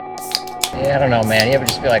Yeah, I don't know, man. You ever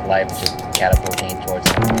just feel like life is just catapulting towards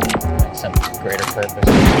some greater purpose?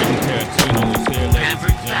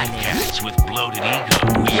 Average fat cats with bloated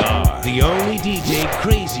ego. We are the only DJ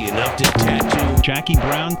crazy enough to tattoo Jackie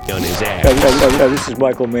Brown on his ass. This is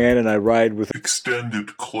Michael Mann, and I ride with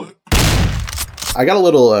Extended clip. I got a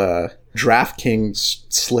little DraftKings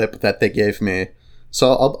slip that they gave me.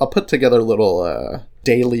 So I'll put together a little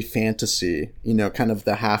daily fantasy, kind of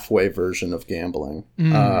the halfway version of gambling.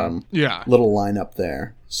 Little lineup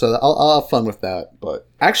there. So I'll have fun with that. But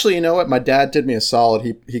actually, you know what? My dad did me a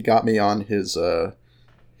solid. He got me on the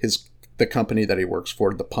company that he works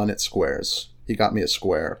for, the Punnett Squares. He got me a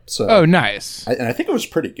square. So oh, nice. And I think it was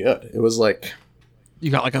pretty good. It was like... You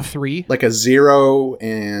got like a 3? Like a 0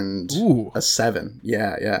 and Ooh. a 7.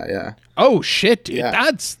 Yeah. Oh shit, dude.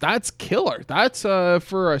 Yeah. That's killer. That's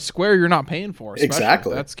for a square you're not paying for. Especially.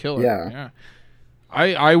 Exactly. That's killer. Yeah.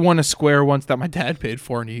 I won a square once that my dad paid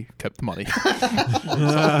for, and he kept the money.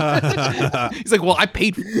 He's like, well, I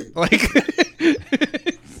paid for it. Like,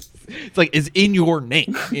 it's like, it's in your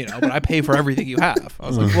name, but I pay for everything you have. I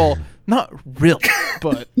was like, well, not really,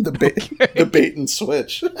 but the bait and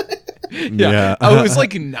switch. Yeah. I was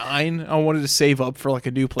like 9. I wanted to save up for like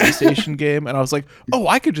a new PlayStation game, and I was like, oh,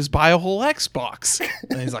 I could just buy a whole Xbox.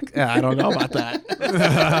 And he's like, yeah, I don't know about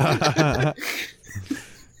that.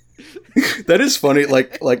 That is funny.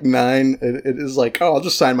 Like 9, it is like, oh, I'll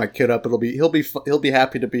just sign my kid up. He'll be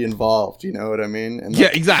happy to be involved. You know what I mean? And yeah,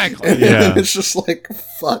 exactly. And it's just like,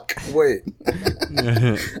 fuck. Wait,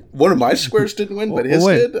 one of my squares didn't win, but his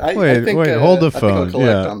did. I think, hold the phone. I think I'll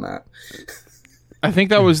collect on that. I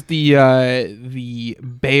think that was the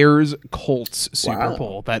Bears Colts Super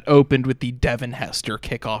Bowl that opened with the Devin Hester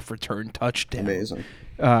kickoff return touchdown. Amazing.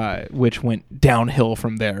 Which went downhill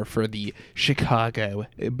from there for the Chicago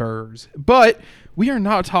Bears. But we are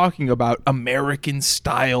not talking about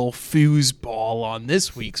American-style foosball on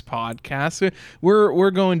this week's podcast.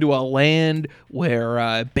 We're going to a land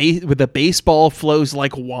where the baseball flows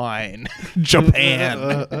like wine.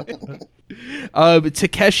 Japan.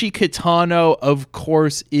 Takeshi Kitano, of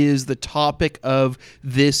course, is the topic of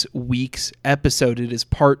this week's episode. It is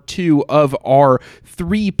part 2 of our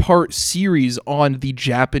 3-part series on the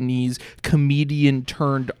Japanese comedian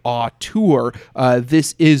turned auteur.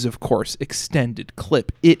 This is, of course, extended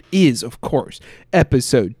clip. It is, of course,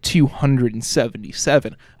 episode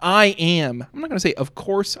 277. I'm not going to say, of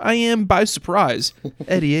course, I am by surprise,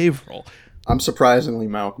 Eddie Averill. I'm surprisingly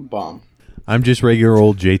Malcolm Baum. I'm just regular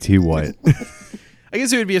old JT White. I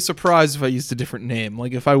guess it would be a surprise if I used a different name.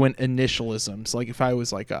 Like if I went initialisms. Like if I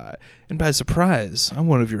was like, and by surprise, I'm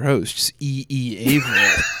one of your hosts, E.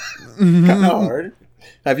 Averill. Kind of hard.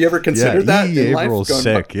 Have you ever considered that in life? Averill's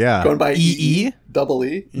sick, Going by E? Double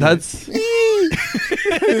E? That's...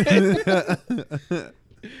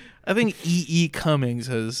 I think E. Cummings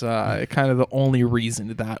is kind of the only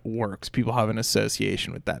reason that works. People have an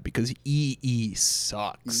association with that because E.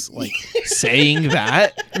 sucks. Like saying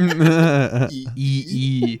that.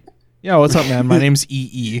 E. Yeah, what's up, man? My name's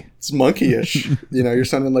E. It's monkeyish. You're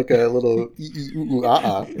sounding like a little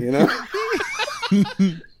you know?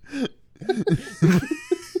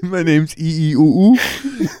 My name's E.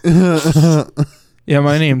 Yeah,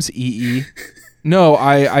 my name's E. No,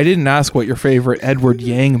 I didn't ask what your favorite Edward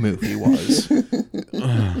Yang movie was.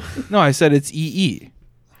 No, I said it's E.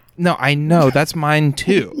 No, I know. That's mine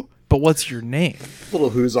too. But what's your name? Little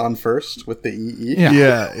who's on first with the E.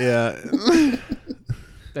 Yeah.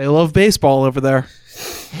 They love baseball over there.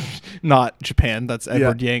 Not Japan. That's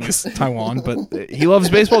Edward Yang is Taiwan, but he loves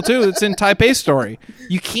baseball too. It's in Taipei Story.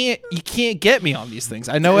 You can't get me on these things.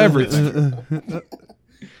 I know everything.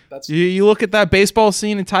 You look at that baseball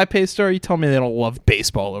scene in Taipei Story, you tell me they don't love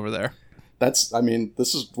baseball over there. This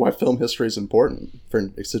is why film history is important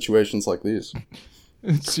for situations like these.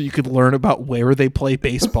 So you could learn about where they play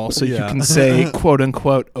baseball so you can say, quote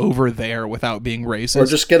unquote, over there without being racist. Or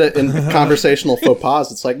just get it in conversational faux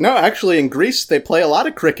pas. It's like, no, actually in Greece, they play a lot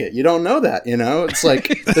of cricket. You don't know that, It's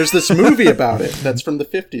like, there's this movie about it that's from the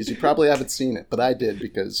 50s. You probably haven't seen it, but I did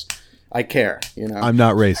because... I care, I'm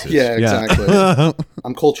not racist. Yeah, exactly.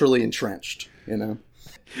 I'm culturally entrenched,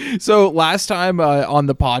 So last time on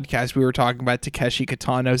the podcast, we were talking about Takeshi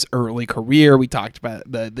Kitano's early career. We talked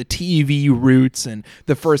about the TV roots and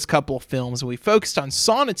the first couple of films. We focused on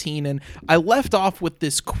Sonatine, and I left off with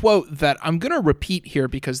this quote that I'm going to repeat here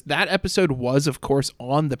because that episode was, of course,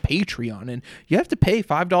 on the Patreon, and you have to pay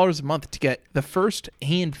 $5 a month to get the first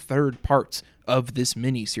and third parts of this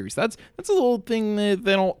miniseries. That's a little thing that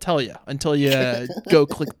they don't tell you until you go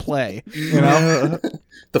click play. You know,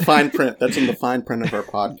 The fine print. That's in the fine print of our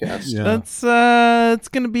podcast. Yeah. that's it's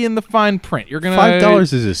gonna be in the fine print. You're gonna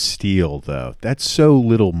 $5 is a steal, though. That's so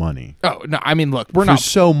little money Oh no, I mean, look, we're for not.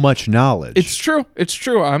 so much knowledge. It's true. It's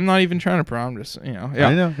true. I'm not even trying to prom. Just Yeah.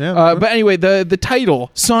 I know, yeah. But anyway, the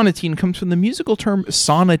title sonatine comes from the musical term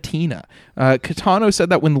sonatina. Kitano said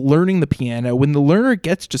that when learning the piano, when the learner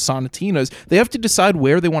gets to sonatinas, they have to decide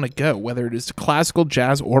where they want to go, whether it is to classical,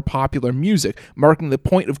 jazz, or popular music, marking the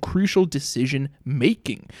point of crucial decision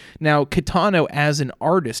making. Now, Kitano, as an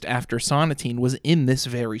artist after sonatine, was in this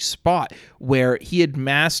very spot where he had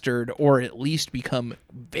mastered, or at least become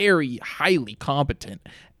very highly competent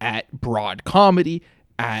at broad comedy,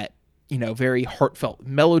 at very heartfelt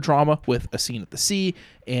melodrama with A Scene at the Sea,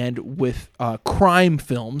 and with crime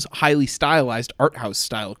films, highly stylized art house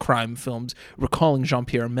style crime films, recalling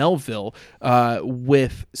Jean-Pierre Melville,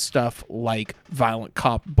 with stuff like Violent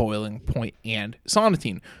Cop, Boiling Point, and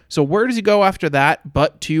Sonatine. So where does he go after that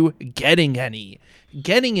but to Getting Any?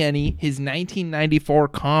 Getting Any, his 1994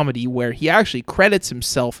 comedy where he actually credits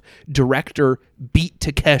himself director Beat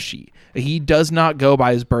Takeshi. He does not go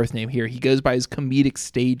by his birth name here. He goes by his comedic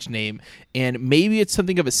stage name, and maybe it's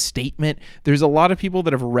something of a statement. There's a lot of people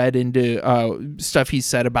that have read into stuff he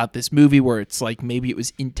said about this movie where it's like maybe it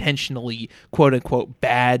was intentionally quote unquote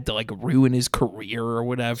bad to like ruin his career or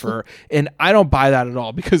whatever, and I don't buy that at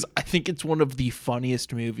all because I think it's one of the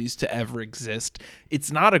funniest movies to ever exist.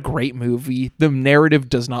 It's not a great movie. The narrative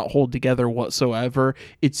does not hold together whatsoever.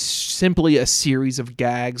 It's simply a series of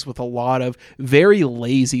gags with a lot of very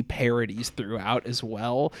lazy parodies throughout as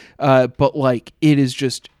well. But like it is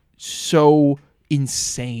just so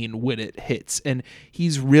insane when it hits, and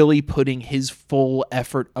he's really putting his full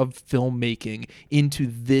effort of filmmaking into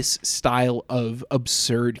this style of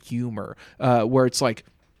absurd humor, where it's like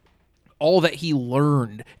all that he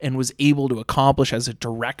learned and was able to accomplish as a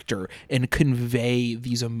director and convey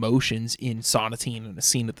these emotions in Sonatine and A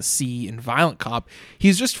Scene at the Sea and Violent Cop,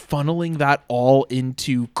 he's just funneling that all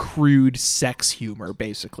into crude sex humor,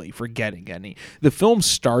 basically, for Getting Any. The film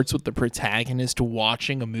starts with the protagonist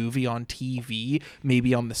watching a movie on TV,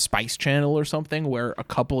 maybe on the Spice Channel or something, where a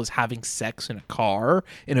couple is having sex in a car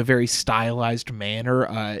in a very stylized manner,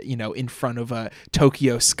 in front of a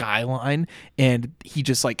Tokyo skyline, and he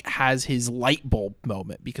just like has his light bulb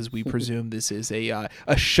moment because we presume this is a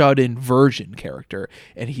shut-in virgin character,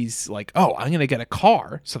 and he's like, oh, I'm gonna get a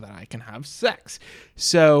car so that I can have sex.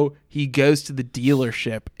 So he goes to the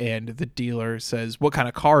dealership and the dealer says, what kind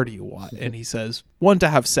of car do you want? And he says, one to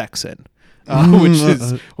have sex in. Which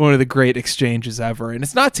is one of the great exchanges ever. And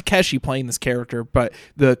it's not Takeshi playing this character, but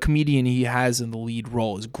the comedian he has in the lead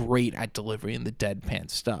role is great at delivering the deadpan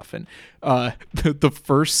stuff. And the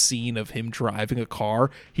first scene of him driving a car,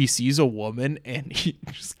 he sees a woman and he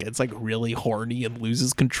just gets like really horny and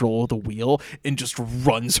loses control of the wheel and just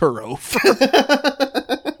runs her over.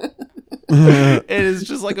 It is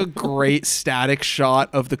just like a great static shot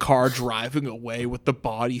of the car driving away with the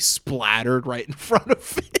body splattered right in front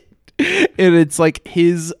of it. And it's like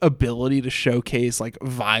his ability to showcase like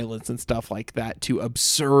violence and stuff like that to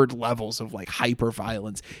absurd levels of like hyper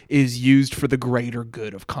violence is used for the greater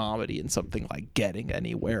good of comedy in something like Getting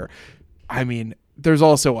Anywhere. I mean, there's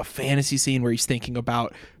also a fantasy scene where he's thinking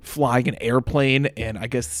about flying an airplane, and I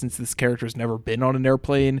guess since this character has never been on an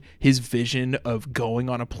airplane, his vision of going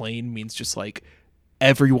on a plane means just like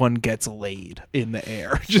everyone gets laid in the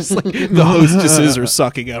air. Just like the hostesses are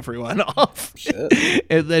sucking everyone off.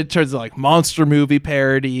 And then it turns out like monster movie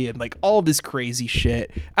parody and like all this crazy shit.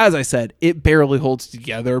 As I said, it barely holds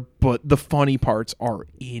together, but the funny parts are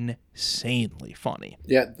insanely funny.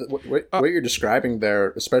 Yeah, what you're describing there,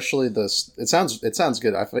 especially this, it sounds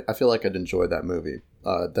good. I feel like I'd enjoy that movie.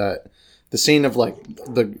 That the scene of like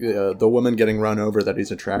the woman getting run over that he's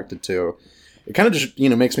attracted to. It kind of just,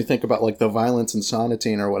 makes me think about like the violence in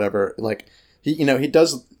Sonatine or whatever. Like he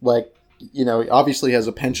does like, obviously has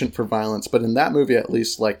a penchant for violence, but in that movie, at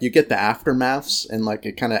least, like you get the aftermaths and like,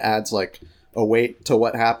 it kind of adds like a weight to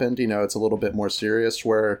what happened. It's a little bit more serious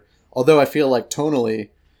where, although I feel like tonally,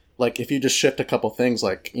 like if you just shift a couple things,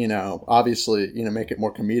 like, obviously, make it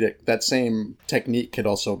more comedic, that same technique could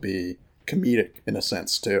also be comedic in a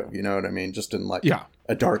sense too. You know what I mean? Just in like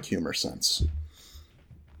a dark humor sense.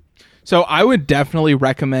 So I would definitely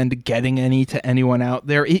recommend Getting Any to anyone out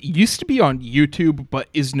there. It used to be on YouTube, but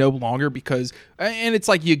is no longer because, and it's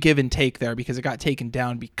like you give and take there because it got taken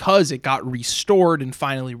down because it got restored and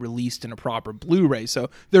finally released in a proper Blu-ray. So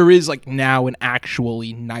there is like now an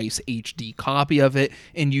actually nice HD copy of it,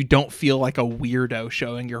 and you don't feel like a weirdo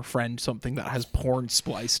showing your friend something that has porn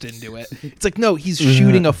spliced into it. It's like, no, he's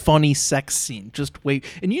shooting a funny sex scene. Just wait.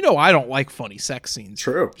 And you know I don't like funny sex scenes.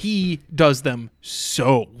 True. He does them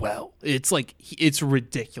so well. It's like, it's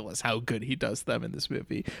ridiculous how good he does them in this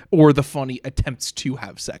movie, or the funny attempts to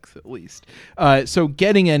have sex at least. So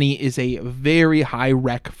Getting Any is a very high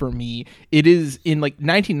rec for me. It is in like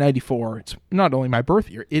 1994. It's not only my birth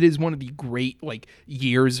year, it is one of the great like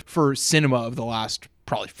years for cinema of the last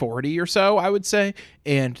probably 40 or so, I would say.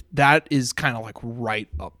 And that is kind of like right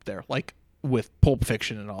up there, like with Pulp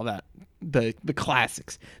Fiction and all that. The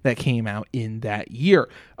classics that came out in that year.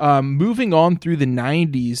 Moving on through the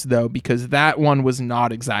 90s, though, because that one was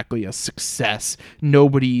not exactly a success.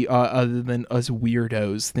 Nobody other than us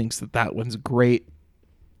weirdos thinks that one's great.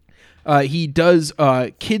 He does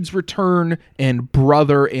Kids Return and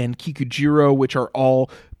Brother and Kikujiro, which are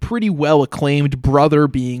all pretty well acclaimed, Brother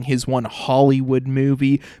being his one Hollywood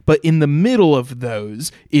movie, but in the middle of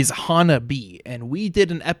those is Hana-bi, and we did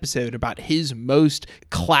an episode about his most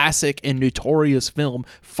classic and notorious film,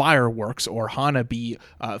 Fireworks, or Hana-bi,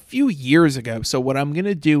 a few years ago. So what I'm going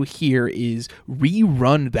to do here is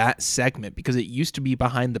rerun that segment, because it used to be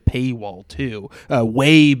behind the paywall too,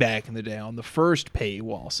 way back in the day on the first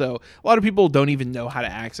paywall. So a lot of people don't even know how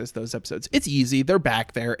to access those episodes. It's easy. They're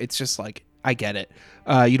back there. It's just like, I get it.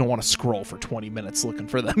 You don't want to scroll for 20 minutes looking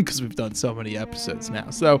for them because we've done so many episodes now.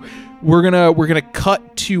 So we're gonna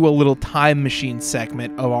cut to a little time machine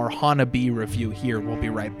segment of our Hana-bi review here. We'll be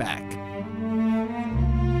right back.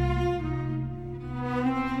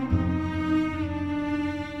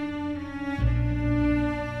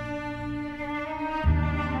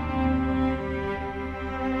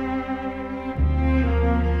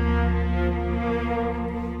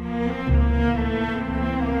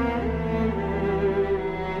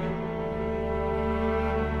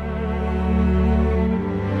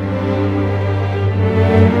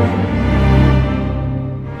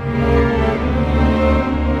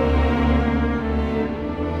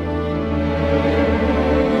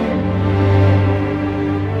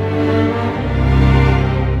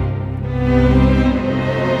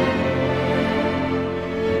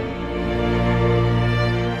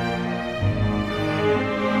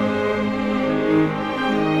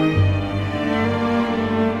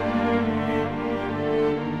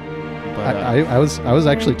 I was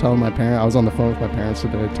actually telling my parents, I was on the phone with my parents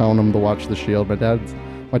today telling them to watch The Shield.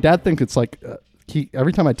 My dad thinks it's like,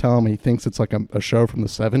 every time I tell him, he thinks it's like a show from the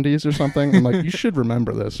 70s or something. I'm like, you should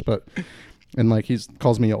remember this, and like he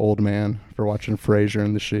calls me an old man for watching Frasier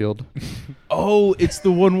and The Shield. Oh, it's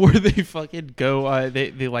the one where they fucking go.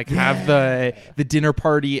 They like have the dinner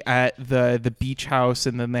party at the beach house,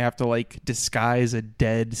 and then they have to like disguise a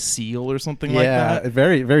dead seal or something like that. Yeah,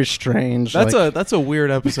 very very strange. That's a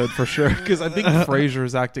weird episode for sure, because I think Frasier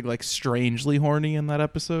is acting like strangely horny in that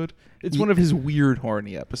episode. It's one of his weird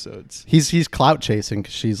horny episodes. He's clout chasing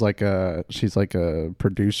because she's like a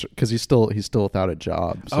producer, because he's still without a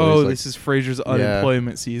job. So this is Frasier's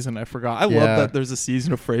unemployment season. I forgot. I love that there's a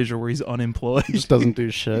season of Frasier where he's unemployed. He just doesn't do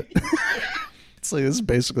shit. It's like, this is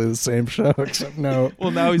basically the same show, except no. Well,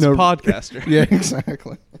 now he's a podcaster. Yeah,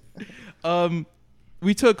 exactly.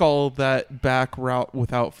 We took all of that back route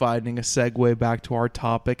without finding a segue back to our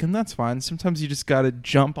topic, and that's fine. Sometimes you just got to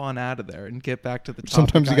jump on out of there and get back to the topic.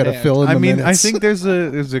 Sometimes you got to fill in the minutes. I think there's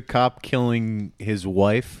a cop killing his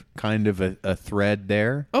wife, kind of a thread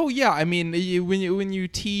there. Oh yeah, I mean, when you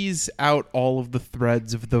tease out all of the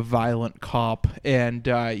threads of the violent cop and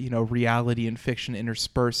reality and fiction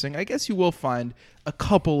interspersing, I guess you will find a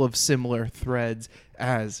couple of similar threads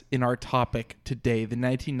as in our topic today, the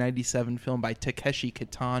 1997 film by Takeshi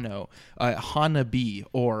Kitano, Hana-bi,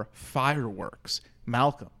 or Fireworks.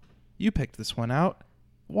 Malcolm, you picked this one out.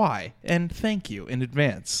 Why? And thank you in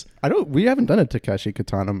advance. We haven't done a Takeshi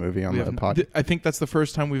Kitano movie on the podcast. I think that's the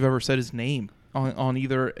first time we've ever said his name on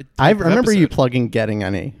either. I remember you plugging Getting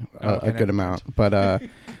Any a good amount,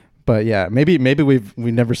 but yeah, maybe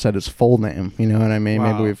we never said his full name. You know what I mean?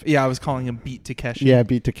 Wow. Maybe we've. Yeah, I was calling him Beat Takeshi. Yeah,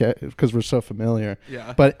 Beat Takeshi, because we're so familiar.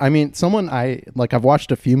 Yeah. But I mean, I've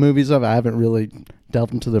watched a few movies of. I haven't really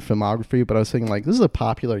delved into the filmography, but I was thinking, like, this is a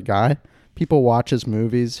popular guy. People watch his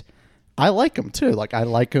movies. I like him too. Like, I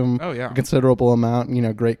like him a considerable amount.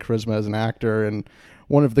 Great charisma as an actor, and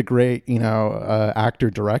one of the great actor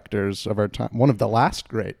directors of our time. One of the last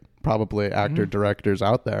great probably actor directors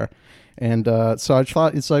out there. And so I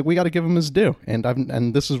thought it's like we got to give him his due.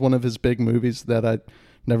 And this is one of his big movies that I'd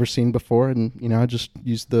never seen before, and I just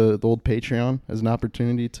used the old Patreon as an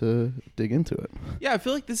opportunity to dig into it. Yeah, I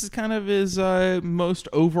feel like this is kind of his most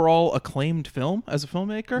overall acclaimed film as a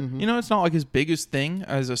filmmaker. It's not like his biggest thing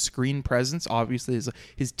as a screen presence. Obviously,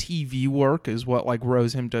 his TV work is what like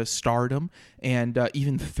rose him to stardom, and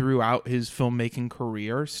even throughout his filmmaking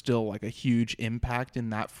career, still like a huge impact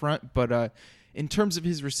in that front. But in terms of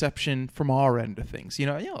his reception from our end of things,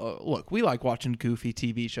 look, we like watching goofy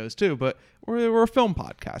TV shows too, but we're a film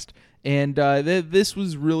podcast. And this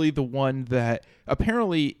was really the one that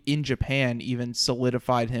apparently in Japan even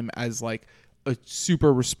solidified him as like a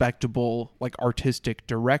super respectable, like artistic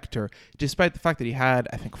director, despite the fact that he had,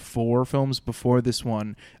 I think, 4 films before this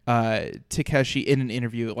one. Takeshi, in an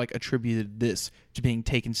interview, like attributed this to being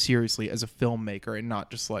taken seriously as a filmmaker and not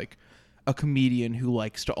just like a comedian who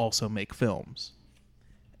likes to also make films.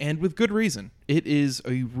 And with good reason. It is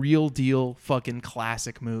a real deal fucking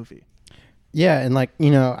classic movie. Yeah, and like,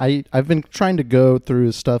 I've been trying to go through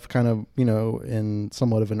his stuff kind of, in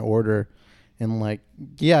somewhat of an order. And like,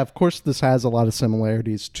 yeah, of course this has a lot of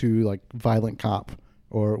similarities to like Violent Cop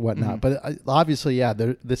or whatnot. But obviously, yeah,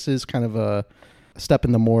 this is kind of a step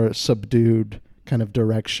in the more subdued kind of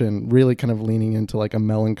direction, really kind of leaning into like a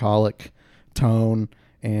melancholic tone.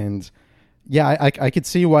 And yeah, I could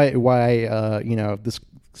see why this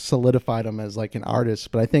solidified him as like an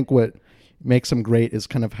artist, but I think what makes him great is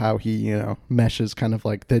kind of how he meshes kind of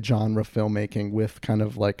like the genre filmmaking with kind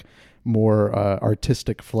of like more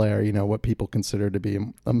artistic flair, what people consider to be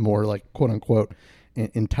a more like quote unquote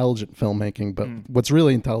intelligent filmmaking. But what's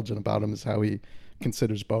really intelligent about him is how he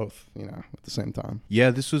considers both, at the same time.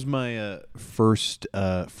 Yeah, this was my first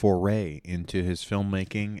foray into his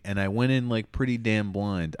filmmaking, and I went in like pretty damn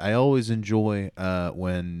blind. I always enjoy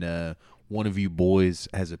when one of you boys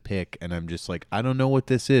has a pick, and I'm just like, I don't know what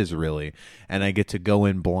this is really, and I get to go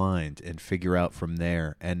in blind and figure out from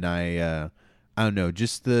there. And I don't know,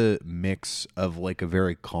 just the mix of like a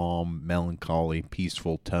very calm, melancholy,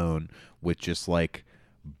 peaceful tone with just like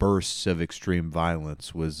bursts of extreme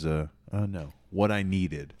violence was I don't know, what I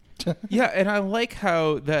needed. Yeah, and I like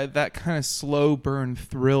how that kind of slow burn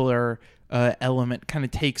thriller element kind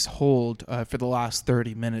of takes hold for the last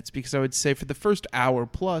 30 minutes, because I would say for the first hour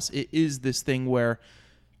plus, it is this thing where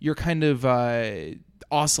you're kind of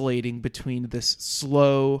oscillating between this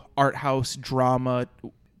slow art house drama,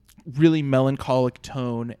 really melancholic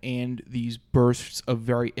tone, and these bursts of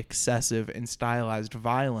very excessive and stylized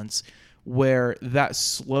violence, where that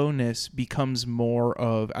slowness becomes more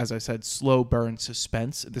of, as I said, slow burn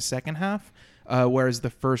suspense the second half, whereas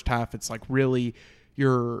the first half, it's like really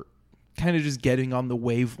you're kind of just getting on the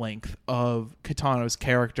wavelength of Kitano's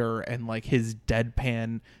character and like his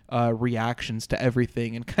deadpan reactions to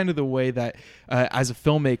everything, and kind of the way that as a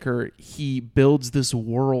filmmaker he builds this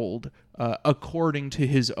world according to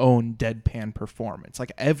his own deadpan performance.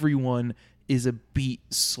 Like everyone is a beat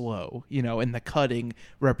slow, and the cutting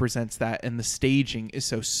represents that, and the staging is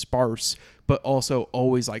so sparse, but also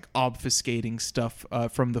always like obfuscating stuff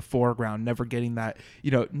from the foreground, never getting that,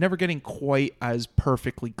 never getting quite as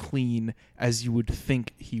perfectly clean as you would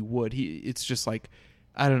think he would. It's just like,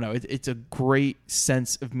 I don't know, it's a great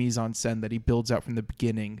sense of mise-en-scène that he builds out from the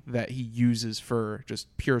beginning that he uses for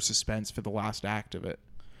just pure suspense for the last act of it.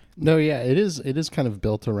 No, yeah, it is kind of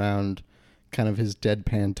built around kind of his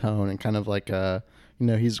deadpan tone, and kind of like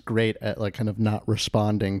he's great at like kind of not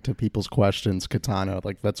responding to people's questions. Kitano,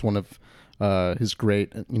 like that's one of his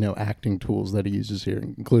great acting tools that he uses here,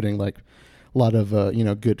 including like a lot of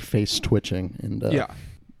good face twitching. And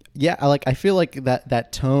I feel like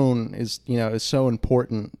that tone is is so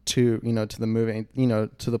important to to the movie,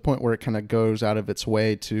 to the point where it kind of goes out of its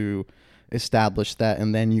way to establish that,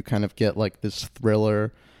 and then you kind of get like this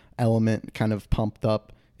thriller element kind of pumped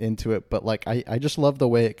up into it. But like I just love the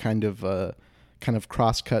way it kind of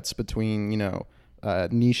cross cuts between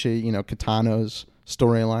Nishi, Kitano's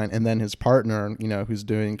storyline, and then his partner, who's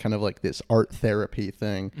doing kind of like this art therapy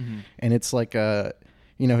thing. And it's like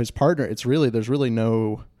his partner, there's really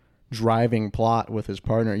no driving plot with his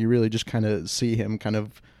partner. You really just kind of see him kind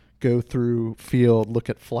of go through field, look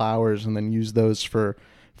at flowers, and then use those for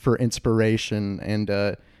inspiration.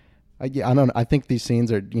 And I don't know. I think these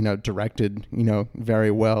scenes are, directed, very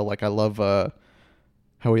well. Like I love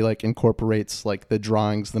how he like incorporates like the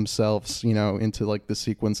drawings themselves, into like the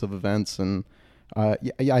sequence of events. And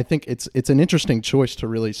I think it's an interesting choice to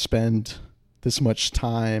really spend this much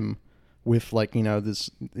time with like, this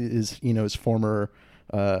is, his former,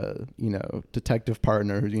 detective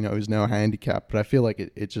partner who, who's now handicapped. But I feel like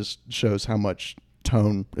it just shows how much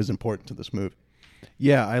tone is important to this movie.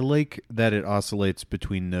 Yeah, I like that it oscillates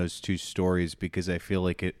between those two stories because I feel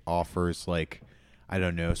like it offers like, I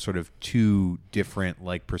don't know, sort of two different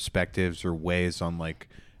like perspectives or ways on like,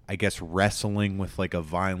 I guess, wrestling with like a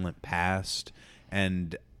violent past.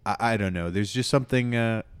 And I don't know, there's just something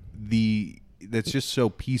that's just so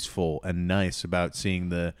peaceful and nice about seeing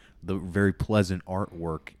the very pleasant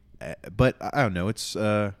artwork. But I don't know, it's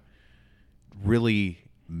really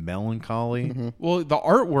melancholy. Well, the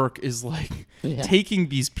artwork is like taking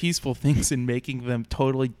these peaceful things and making them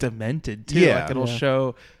totally demented too. Yeah. Like it'll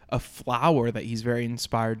show a flower that he's very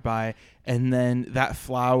inspired by, and then that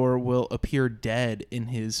flower will appear dead in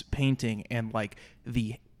his painting, and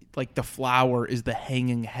the flower is the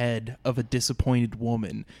hanging head of a disappointed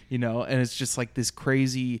woman, and it's just like this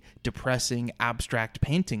crazy, depressing, abstract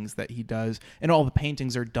paintings that he does. And all the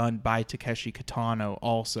paintings are done by Takeshi Kitano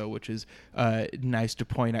also, which is nice to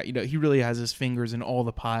point out. He really has his fingers in all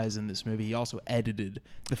the pies in this movie. He also edited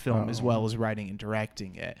the film as well as writing and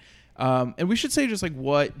directing it. And we should say just like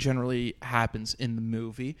what generally happens in the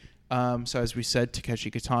movie. So as we said, Takeshi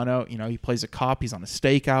Kitano, he plays a cop. He's on a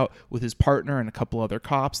stakeout with his partner and a couple other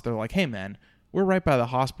cops. They're like, hey, man, we're right by the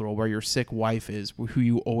hospital where your sick wife is, who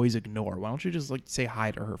you always ignore. Why don't you just say hi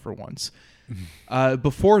to her for once?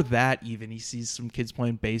 Before that, even, he sees some kids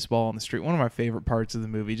playing baseball on the street. One of my favorite parts of the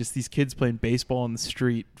movie, just these kids playing baseball on the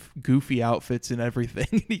street, goofy outfits and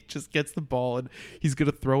everything. He just gets the ball and he's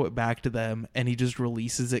going to throw it back to them, and he just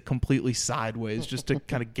releases it completely sideways just to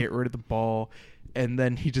kind of get rid of the ball. And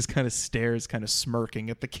then he just kind of stares, kind of smirking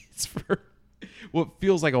at the kids for what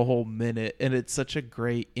feels like a whole minute. And it's such a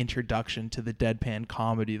great introduction to the deadpan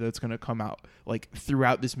comedy that's going to come out like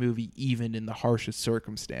throughout this movie, even in the harshest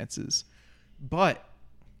circumstances. But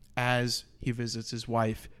as he visits his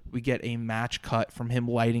wife, we get a match cut from him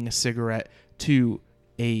lighting a cigarette to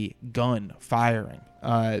a gun firing.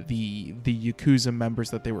 The Yakuza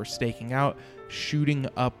members that they were staking out, shooting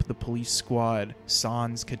up the police squad,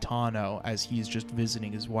 Sans Kitano, as he's just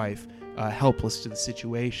visiting his wife, helpless to the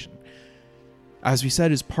situation. As we said,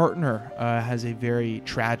 his partner has a very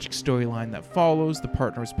tragic storyline that follows. The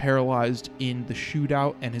partner is paralyzed in the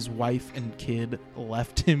shootout, and his wife and kid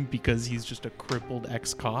left him because he's just a crippled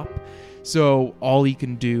ex-cop. So all he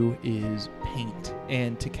can do is paint.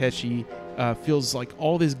 And Takeshi feels like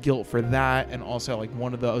all this guilt for that, and also like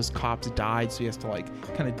one of those cops died, so he has to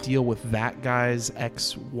like kind of deal with that guy's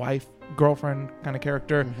ex-wife, girlfriend kind of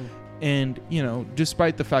character. And,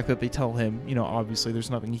 despite the fact that they tell him, obviously there's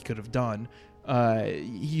nothing he could have done,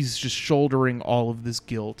 he's just shouldering all of this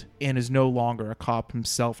guilt and is no longer a cop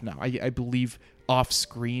himself now. I believe off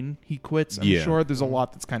screen he quits. I'm sure there's a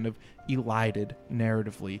lot that's kind of elided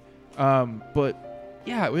narratively. But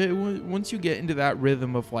yeah, once you get into that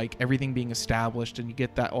rhythm of like everything being established, and you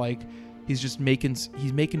get that like he's making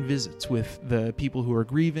visits with the people who are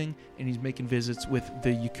grieving, and he's making visits with the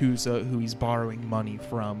Yakuza who he's borrowing money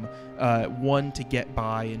from, one, to get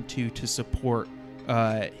by, and two, to support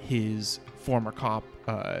his former cop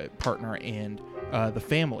partner and the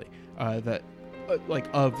family of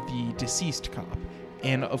the deceased cop.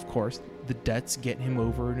 And of course, the debts get him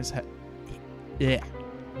over in his head. Yeah,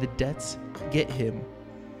 the debts get him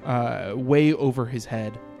way over his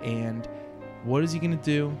head. And what is he gonna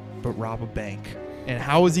do but rob a bank? And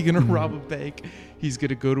how is he gonna rob a bank? He's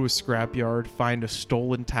gonna go to a scrapyard, find a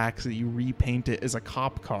stolen taxi, repaint it as a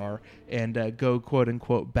cop car, and go quote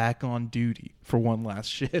unquote back on duty for one last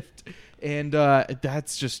shift. And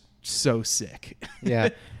that's just so sick. Yeah.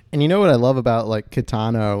 And you know what I love about like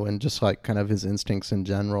Kitano and just like kind of his instincts in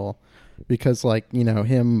general, because like,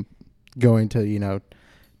 him going to,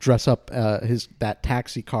 dress up that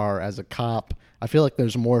taxi car as a cop, I feel like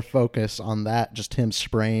there's more focus on that, just him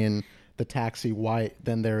spraying the taxi white,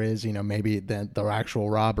 than there is, maybe the actual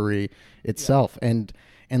robbery itself. Yeah.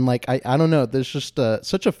 And like, I don't know, there's just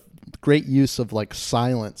such a great use of like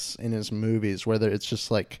silence in his movies, whether it's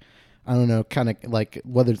just like, I don't know, kind of like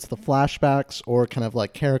whether it's the flashbacks or kind of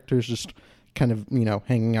like characters just kind of,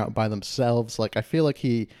 hanging out by themselves. Like, I feel like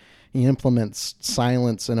he implements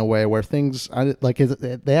silence in a way where things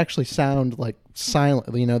they actually sound like silent.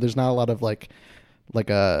 There's not a lot of like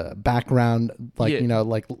a background,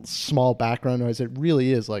 like small background noise. It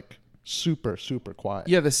really is like super, super quiet.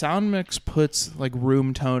 Yeah, the sound mix puts like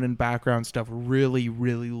room tone and background stuff really,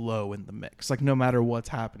 really low in the mix, like no matter what's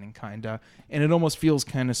happening, kinda. And it almost feels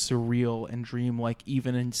kind of surreal and dreamlike,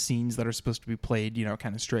 even in scenes that are supposed to be played,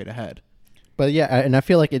 kind of straight ahead. But yeah, and I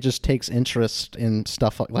feel like it just takes interest in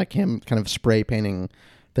stuff like him kind of spray painting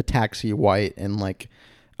the taxi white, and like,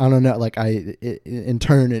 I don't know, like in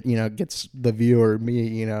turn it, gets the viewer,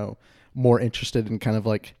 me, more interested in kind of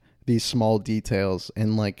like these small details.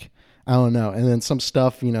 And like, I don't know. And then some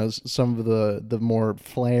stuff, some of the more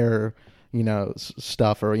flair,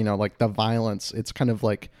 stuff, or like the violence, it's kind of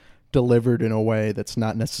like delivered in a way that's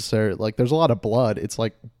not necessary. Like there's a lot of blood. It's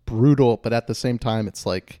like brutal, but at the same time, it's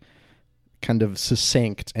like kind of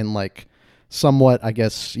succinct and like somewhat, I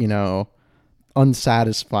guess,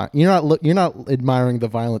 unsatisfying. You're not admiring the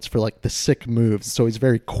violence for like the sick moves. So he's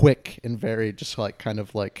very quick and very just like kind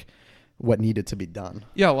of like what needed to be done.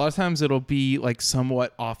 Yeah, a lot of times it'll be like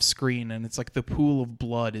somewhat off screen, and it's like the pool of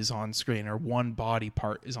blood is on screen or one body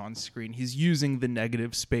part is on screen. He's using the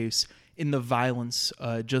negative space in the violence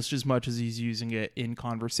just as much as he's using it in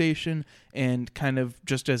conversation, and kind of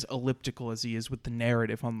just as elliptical as he is with the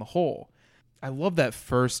narrative on the whole. I love that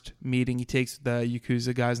first meeting he takes with the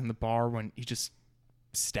Yakuza guys in the bar when he just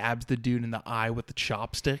stabs the dude in the eye with the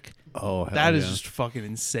chopstick. Oh, hell that is yeah. just fucking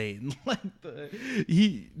insane. Like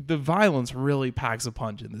the violence really packs a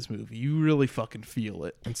punch in this movie. You really fucking feel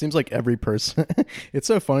it. It seems like every person, it's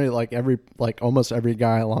so funny. Like almost every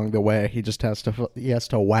guy along the way, he has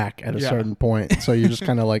to whack at a certain point. So you're just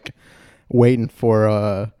kind of like waiting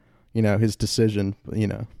for, his decision,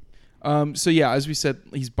 So yeah, as we said,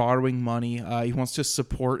 he's borrowing money. He wants to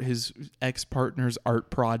support his ex-partner's art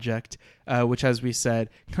project, which, as we said,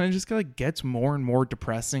 kind of just gets more and more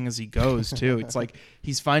depressing as he goes too. It's like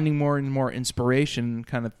he's finding more and more inspiration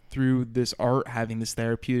kind of through this art, having this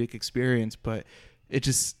therapeutic experience, but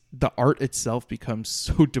the art itself becomes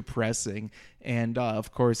so depressing. And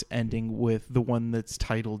of course, ending with the one that's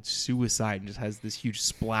titled Suicide and just has this huge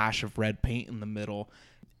splash of red paint in the middle.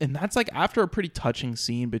 And that's like after a pretty touching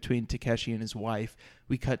scene between Takeshi and his wife,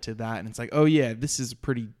 we cut to that, and it's like, oh yeah, this is a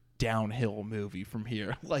pretty downhill movie from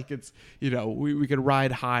here. Like it's, we could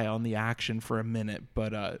ride high on the action for a minute,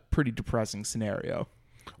 but pretty depressing scenario.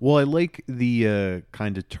 Well, I like the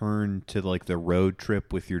kind of turn to like the road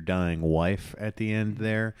trip with your dying wife at the end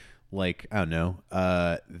there. Like, I don't know,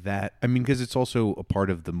 because it's also a part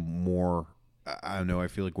of the more, I don't know, I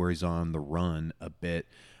feel like where he's on the run a bit,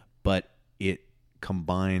 but it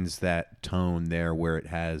combines that tone there where it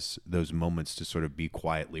has those moments to sort of be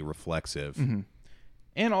quietly reflexive. Mm-hmm.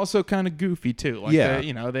 And also kind of goofy too. Like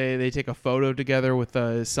they take a photo together with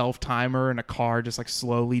a self-timer, and a car just like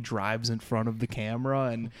slowly drives in front of the camera,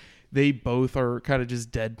 and they both are kind of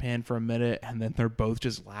just deadpan for a minute, and then they're both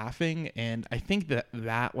just laughing. And I think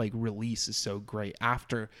that like release is so great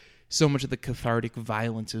after so much of the cathartic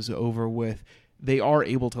violence is over with. They are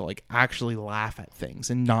able to like actually laugh at things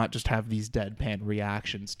and not just have these deadpan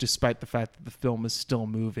reactions, despite the fact that the film is still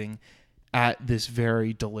moving at this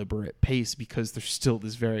very deliberate pace because there's still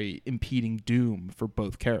this very impeding doom for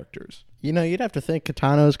both characters. You'd have to think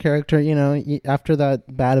Kitano's character, after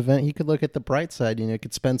that bad event, he could look at the bright side,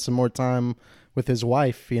 could spend some more time with his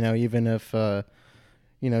wife, even if,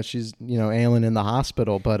 she's, ailing in the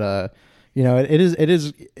hospital. But, it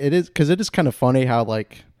is because it is kind of funny how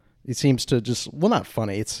like, he seems to just, well, not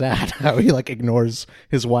funny, it's sad how he like ignores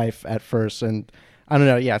his wife at first. And I don't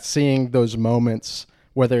know, yeah, seeing those moments,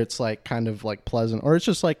 whether it's like kind of like pleasant or it's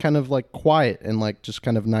just like kind of like quiet and like just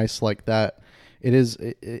kind of nice like that.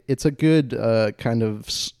 It's a good kind of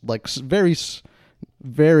like very,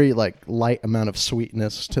 very like light amount of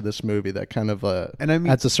sweetness to this movie that kind of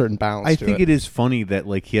adds a certain balance to it. I think it is funny that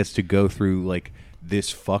like he has to go through like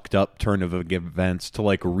this fucked up turn of events to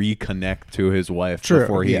like reconnect to his wife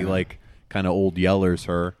before he like kind of old yellers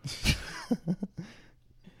her.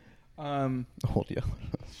 Old yeller.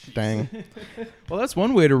 Dang. Well, that's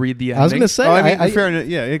one way to read the ending. I was going to say, fair enough.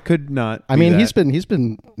 Yeah, it could not. I mean, he's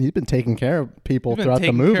been taking care of people throughout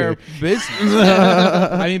the movie. Care of business.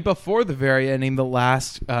 I mean, before the very ending, the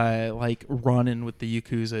last like run-in with the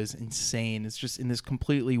Yakuza is insane. It's just in this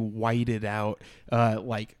completely whited out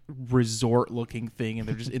like resort-looking thing, and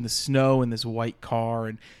they're just in the snow in this white car,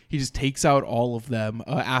 and he just takes out all of them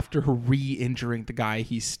after re-injuring the guy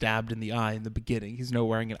he stabbed in the eye in the beginning. He's now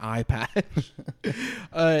wearing an eye patch.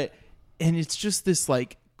 And it's just this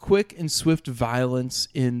like quick and swift violence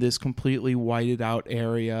in this completely whited out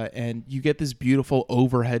area, and you get this beautiful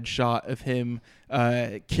overhead shot of him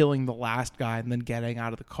killing the last guy and then getting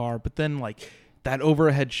out of the car. But then like that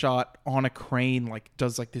overhead shot on a crane like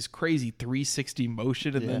does like this crazy 360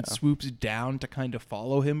 motion and then swoops down to kind of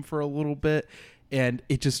follow him for a little bit, and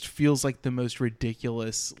it just feels like the most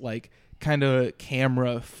ridiculous like kind of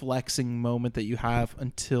camera flexing moment that you have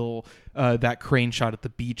until that crane shot at the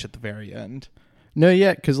beach at the very end. No,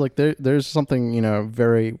 yeah, because like there's something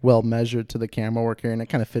very well measured to the camera work here, and it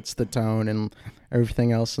kind of fits the tone and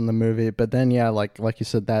everything else in the movie. But then like you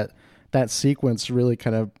said, that sequence really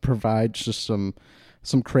kind of provides just some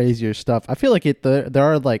crazier stuff. I feel like there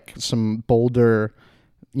are like some bolder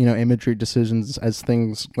imagery decisions as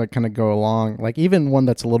things like kind of go along. Like even one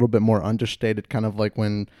that's a little bit more understated, kind of like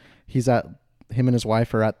when him and his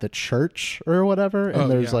wife are at the church or whatever, and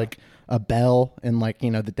there's like a bell, and like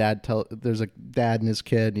there's a dad and his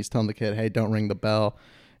kid, and he's telling the kid, hey, don't ring the bell.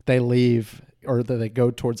 They leave, or they go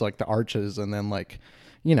towards like the arches, and then like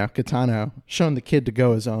Kitano, showing the kid to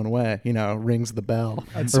go his own way, rings the bell.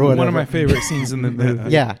 That's one of my favorite scenes in the movie.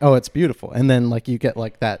 Yeah. Oh, it's beautiful. And then like you get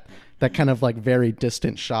like that kind of like very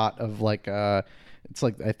distant shot of like it's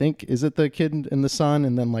like, I think, is it the kid in the sun,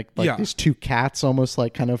 and then like these two cats almost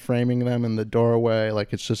like kind of framing them in the doorway.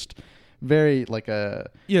 Like it's just very like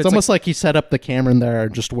it's almost like he set up the camera in there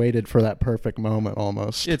and just waited for that perfect moment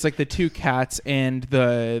almost. It's like the two cats and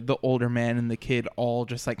the older man and the kid all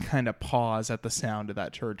just like kind of pause at the sound of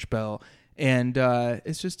that church bell. And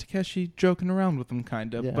it's just Takeshi joking around with them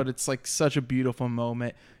kind of. Yeah. But it's like such a beautiful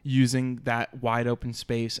moment using that wide open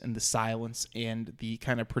space and the silence and the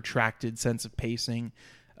kind of protracted sense of pacing.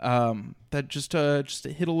 That just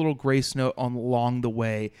hit a little grace note along the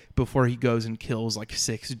way before he goes and kills like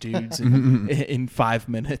 6 dudes in 5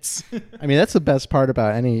 minutes. I mean, that's the best part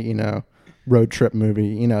about any, road trip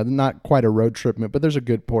movie. Not quite a road trip movie, but there's a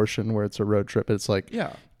good portion where it's a road trip. It's like,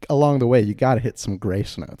 along the way, you got to hit some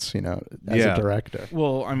grace notes, as a director.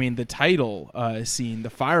 Well, I mean, the title scene, the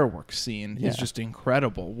fireworks scene is just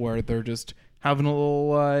incredible, where they're just having a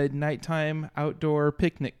little nighttime outdoor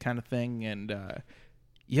picnic kind of thing. And,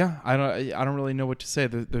 I don't really know what to say.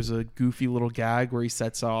 There's a goofy little gag where he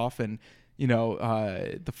sets off and,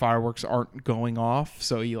 the fireworks aren't going off.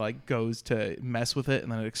 So he like goes to mess with it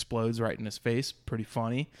and then it explodes right in his face. Pretty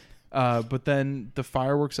funny. But then the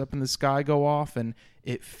fireworks up in the sky go off and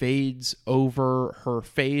it fades over her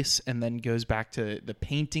face and then goes back to the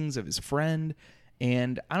paintings of his friend.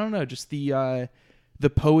 And I don't know, just the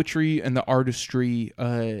poetry and the artistry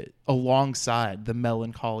alongside the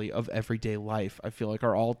melancholy of everyday life, I feel like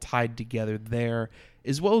are all tied together there,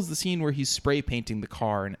 as well as the scene where he's spray painting the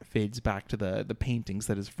car and it fades back to the paintings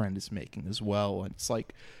that his friend is making as well. And it's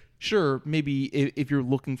like, sure, maybe if you're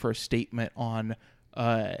looking for a statement on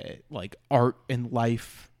like art and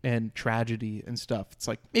life and tragedy and stuff, it's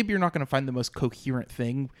like maybe you're not going to find the most coherent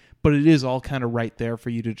thing, but it is all kind of right there for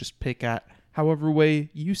you to just pick at however way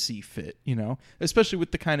you see fit, especially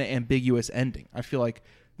with the kind of ambiguous ending. I feel like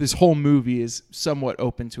this whole movie is somewhat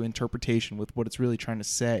open to interpretation with what it's really trying to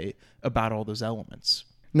say about all those elements.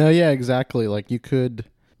 No, yeah, exactly. Like you could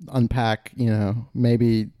unpack,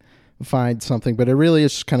 maybe find something, but it really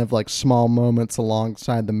is just kind of like small moments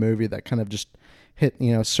alongside the movie that kind of just hit,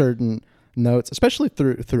 certain notes, especially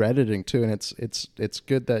through editing too. And it's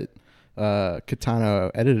good that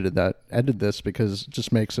Kitano edited this, because it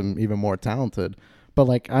just makes him even more talented. But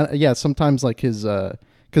like, sometimes like his,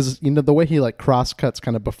 because the way he like cross cuts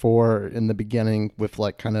kind of before in the beginning with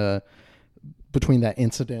like kind of between that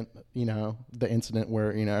incident, the incident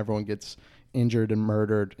where everyone gets injured and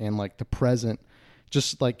murdered, and like the present,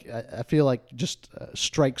 just like I feel like just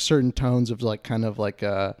strike certain tones of like kind of like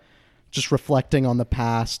just reflecting on the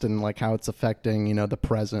past and like how it's affecting the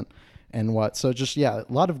present and what. So just a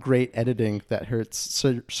lot of great editing that hurts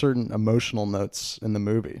certain emotional notes in the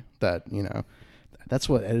movie that that's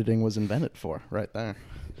what editing was invented for right there.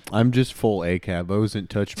 I'm just full ACAB. I wasn't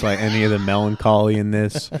touched by any of the melancholy in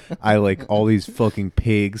this. I like all these fucking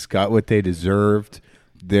pigs got what they deserved.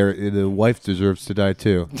 The wife deserves to die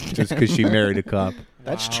too, just because she married a cop.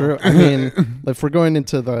 That's true. I mean, if we're going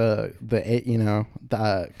into the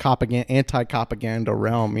anti-propaganda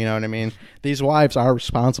realm, you know what I mean? These wives are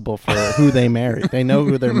responsible for who they marry. They know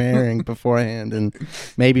who they're marrying beforehand, and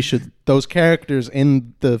maybe should those characters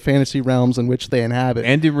in the fantasy realms in which they inhabit,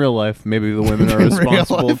 and in real life, maybe the women are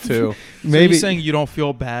responsible too. Maybe so you're saying you don't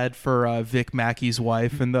feel bad for Vic Mackey's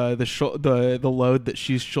wife and the load that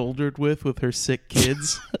she's shouldered with her sick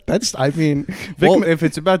kids. If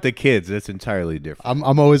it's about the kids, that's entirely different.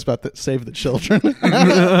 I'm always about to save the children.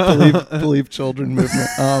 believe children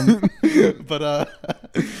movement. But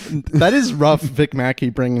that is rough. Vic Mackey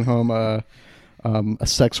bringing home a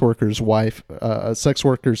sex worker's wife, a sex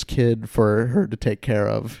worker's kid for her to take care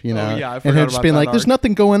of. I forgot and her just about being that like, arc. "There's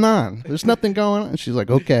nothing going on. There's nothing going on." And she's like,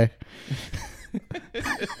 "Okay."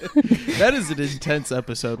 That is an intense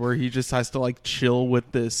episode where he just has to like chill with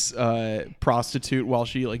this prostitute while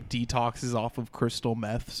she like detoxes off of crystal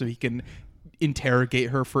meth so he can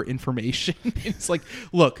interrogate her for information. It's like,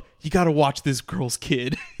 look, you got to watch this girl's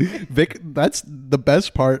kid. Vic, that's the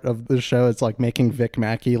best part of the show. It's like making Vic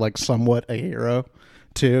Mackey like somewhat a hero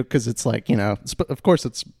too, because it's like, of course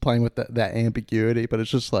it's playing with that ambiguity, but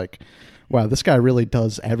it's just like, wow, this guy really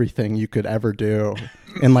does everything you could ever do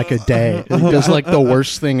in like a day. He does like the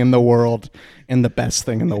worst thing in the world and the best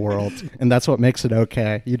thing in the world, and that's what makes it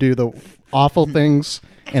okay. You do the awful things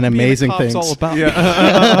and amazing things. All about. You do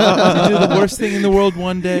the worst thing in the world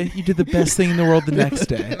one day, you do the best thing in the world the next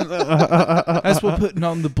day. That's what putting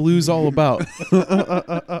on the blues all about.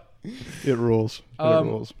 It rules. It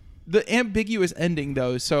rules. The ambiguous ending,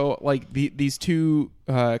 though, so like these two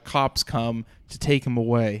cops come to take him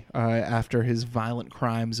away after his violent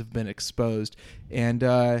crimes have been exposed, and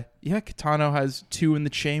Kitano has two in the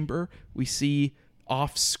chamber. We see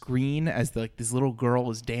off screen as this little girl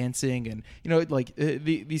is dancing, and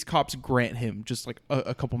these cops grant him just like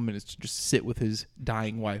a couple minutes to just sit with his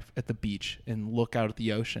dying wife at the beach and look out at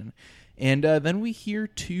the ocean, and then we hear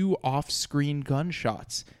two off-screen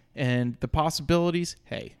gunshots. And the possibilities,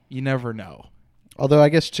 hey, you never know. Although I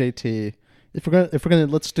guess JT, if we're gonna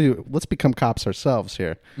let's become cops ourselves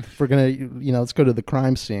here. If we're gonna let's go to the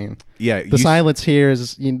crime scene. Yeah, the silence here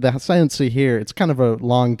is the silence here. It's kind of a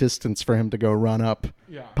long distance for him to go run up,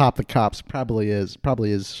 pop the cops. Probably is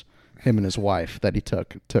him and his wife that he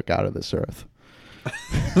took out of this earth.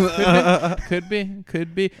 Could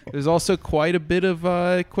be. There's also quite a bit of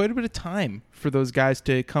time for those guys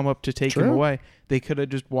to come up to take him away. They could have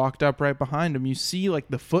just walked up right behind him. You see like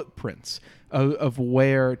the footprints of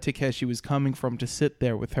where Takeshi was coming from to sit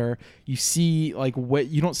there with her. You see like what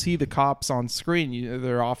you don't see the cops on screen.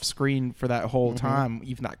 They're off screen for that whole time,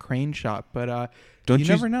 even that crane shot. But you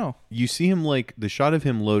never know. You see him like the shot of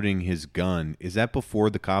him loading his gun. Is that before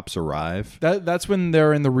the cops arrive? That's when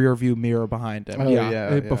they're in the rear view mirror behind him.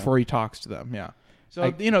 Oh, before he talks to them. Yeah. So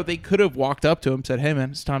they could have walked up to him, said, "Hey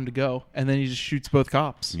man, it's time to go," and then he just shoots both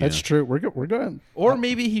cops. Yeah. That's true. We're going. Or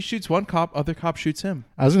maybe he shoots one cop, other cop shoots him.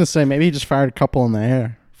 I was gonna say maybe he just fired a couple in the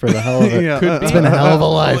air for the hell of it. Could be. It's been a hell of a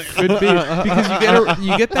life. Could be because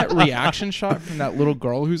you get that reaction shot from that little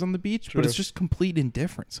girl who's on the beach, but it's just complete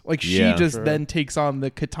indifference. Like she then takes on the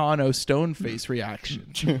Kitano stone face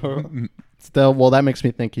reaction. Still, well, that makes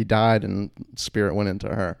me think he died and spirit went into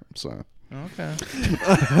her. So. Okay.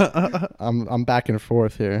 I'm back and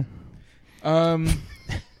forth here. I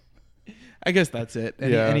guess that's it.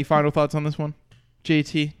 Any final thoughts on this one?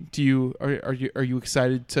 JT, are you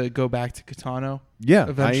excited to go back to Kitano? Yeah,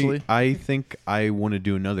 eventually. I think I want to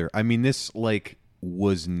do another. I mean, this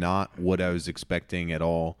was not what I was expecting at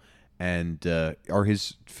all. And are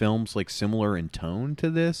his films similar in tone to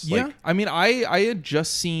this? Yeah, I mean, I had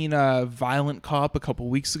just seen Violent Cop a couple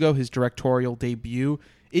weeks ago, his directorial debut.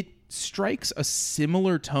 It strikes a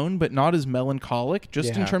similar tone, but not as melancholic,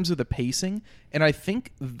 just in terms of the pacing. And I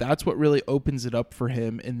think that's what really opens it up for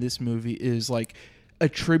him in this movie is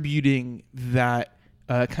attributing that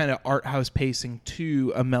kind of art house pacing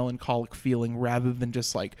to a melancholic feeling rather than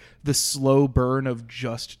just the slow burn of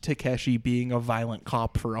just Takeshi being a violent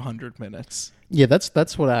cop for 100 minutes. Yeah,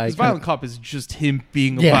 that's what Violent Cop is just him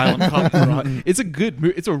being a violent cop. It's a good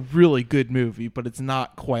it's a really good movie, but it's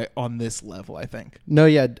not quite on this level, I think. No,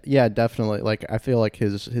 yeah, definitely. I feel like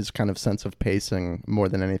his kind of sense of pacing more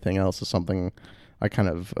than anything else is something I kind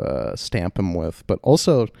of stamp him with. But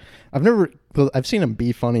also, I've seen him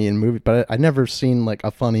be funny in movies, but I've never seen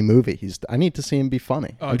a funny movie. I need to see him be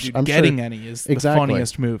funny. Oh, I'm Getting sure, Any is the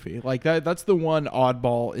funniest movie. That's the one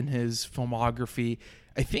oddball in his filmography.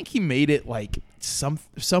 I think he made it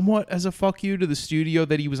somewhat as a fuck you to the studio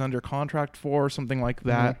that he was under contract for, or something like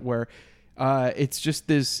that, where it's just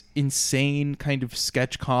this insane kind of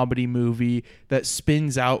sketch comedy movie that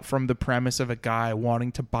spins out from the premise of a guy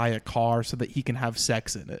wanting to buy a car so that he can have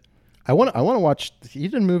sex in it. I want to watch. He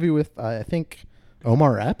did a movie with I think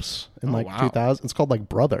Omar Epps in 2000. It's called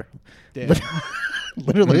Brother. Damn.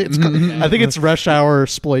 Literally, it's I think it's Rush Hour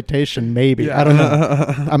exploitation. Maybe I don't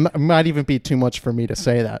know. It might even be too much for me to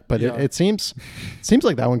say that, but it seems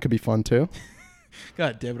like that one could be fun too.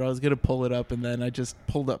 God damn it! I was gonna pull it up, and then I just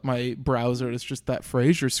pulled up my browser. It's just that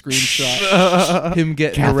Frasier screenshot, him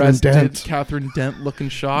getting arrested. Catherine Dent looking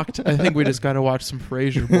shocked. I think we just got to watch some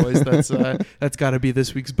Frasier, boys. That's got to be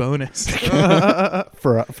this week's bonus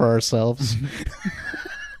for ourselves.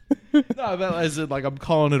 No, as in, I'm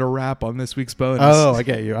calling it a wrap on this week's bonus. Oh, I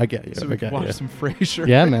get you. So we can watch some Frasier.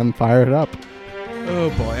 Yeah, man, fire it up. Oh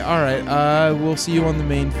boy! All right, we'll see you on the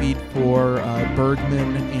main feed for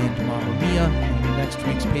Bergman and Mamma Mia, and next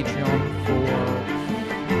week's Patreon for.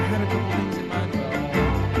 I had a couple things in mind.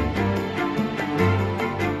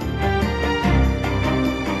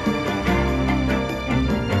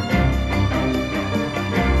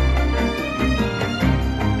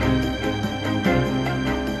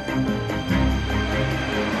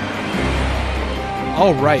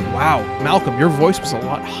 All right. Wow. Malcolm, your voice was a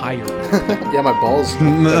lot higher. Yeah, my balls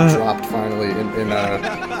have dropped finally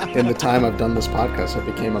in the time I've done this podcast. I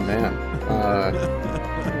became a man.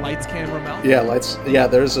 Lights, camera, Malcolm. Yeah, lights. Yeah,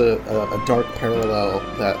 there's a dark parallel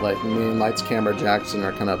that like me and Lights, Camera, Jackson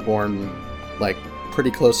are kind of born like pretty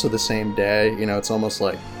close to the same day. You know, it's almost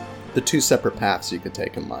like the two separate paths you could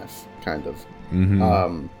take in life, kind of.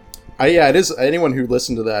 Mm-hmm. Yeah, it is. Anyone who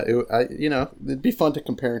listened to that, it'd be fun to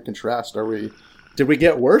compare and contrast. Did we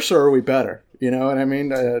get worse or are we better? You know what I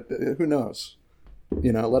mean? Who knows?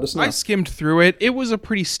 You know, let us know. I skimmed through it. It was a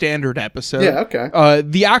pretty standard episode. Yeah, okay.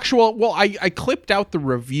 The actual, well, I clipped out the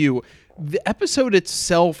review. The episode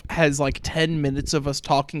itself has like 10 minutes of us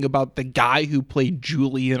talking about the guy who played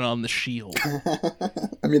Julian on The Shield.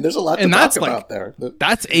 I mean, there's a lot to talk about there.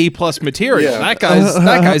 That's A+ material. Yeah. That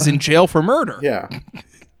guy's in jail for murder. Yeah.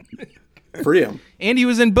 Free him. And he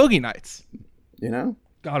was in Boogie Nights. You know?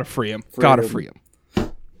 Gotta free him. Free him.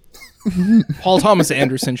 Paul Thomas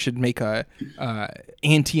Anderson should make a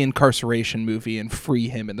anti-incarceration movie and free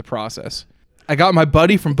him in the process. I got my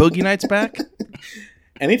buddy from Boogie Nights back.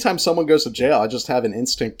 Anytime someone goes to jail, I just have an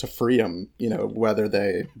instinct to free them, you know, whether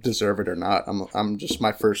they deserve it or not. I'm just,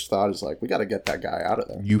 my first thought is like, we got to get that guy out of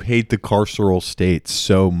there. You hate the carceral state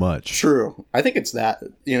so much. True. I think it's that,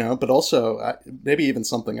 you know, but also maybe even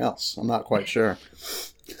something else. I'm not quite sure.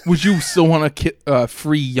 Would you still want to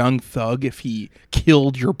free Young Thug if he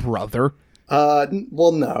killed your brother?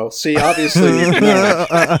 Well, no. See, obviously, no.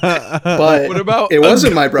 But What about it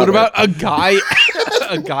wasn't my brother. What about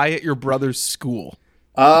a guy at your brother's school?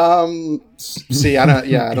 See,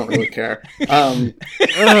 I don't really care.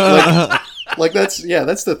 Like that's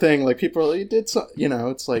the thing. Like people, you did so, you know,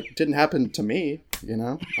 it's like, didn't happen to me, you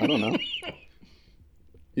know? I don't know.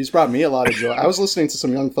 He's brought me a lot of joy. I was listening to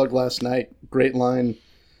some Young Thug last night. Great line.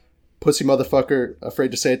 Pussy motherfucker, afraid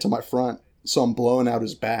to say it to my front, so I'm blowing out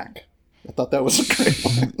his back. I thought that was a great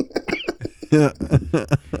line.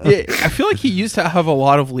 Yeah, I feel like he used to have a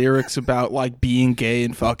lot of lyrics about like being gay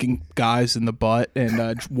and fucking guys in the butt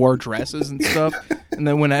and wore dresses and stuff. And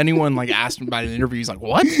then when anyone like asked him about an interview, he's like,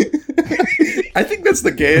 "What?" I think that's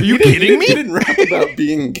the gay. Are you kidding me? He didn't rap about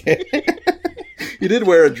being gay. He did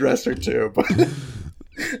wear a dress or two, but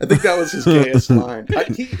I think that was his gayest line.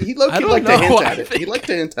 He low-key liked to hint at it. He liked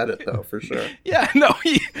to hint at it, though, for sure. Yeah, no,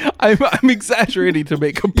 I'm exaggerating to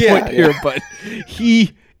make a point here, but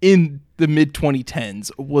he, in the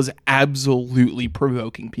mid-2010s, was absolutely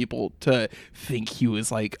provoking people to think he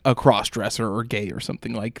was like a cross-dresser or gay or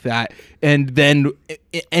something like that. And then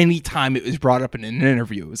anytime it was brought up in an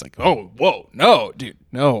interview, it was like, oh, whoa, no, dude,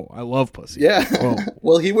 no, I love pussy. Yeah. Whoa.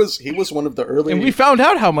 Well, he was one of the early... And we found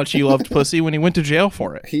out how much he loved pussy when he went to jail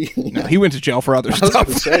for it. He went to jail for other stuff. I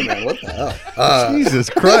was going to say, man, what the hell? Jesus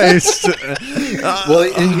Christ.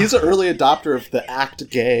 Well, he's an early adopter of the act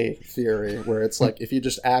gay theory, where it's like, if you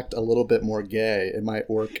just act a little bit more gay, it might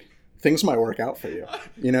work. Things might work out for you.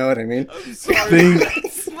 You know what I mean? I'm sorry.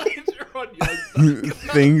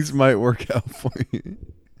 Things might work out for you.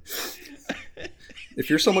 If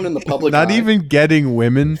you're someone in the public Not eye, even getting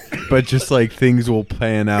women, but just like things will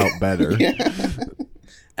pan out better. Yeah.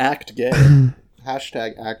 Act gay.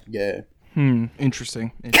 Hashtag act gay.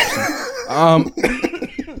 Interesting.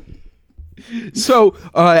 So,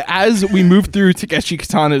 as we move through Takeshi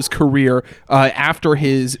Kitano's career, after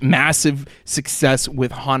his massive success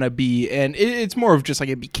with Hanabi, and it's more of just like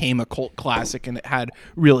it became a cult classic and it had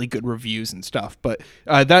really good reviews and stuff, but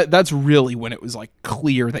that's really when it was like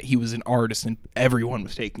clear that he was an artist and everyone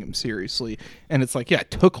was taking him seriously. And it's like, yeah,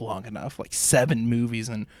 it took long enough, like 7 movies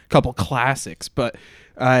and a couple classics, but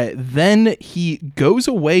then he goes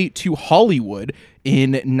away to Hollywood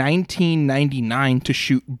in 1999 to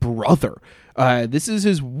shoot Brother. This is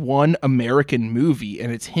his one American movie,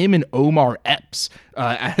 and it's him and Omar Epps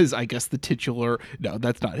as, I guess, the titular. No,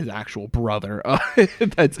 that's not his actual brother.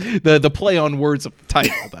 That's the play on words of the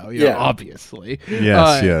title, though. Yeah, obviously.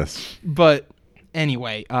 Yes. But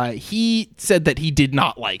anyway, he said that he did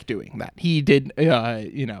not like doing that. He did,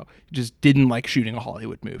 just didn't like shooting a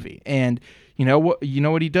Hollywood movie. And you know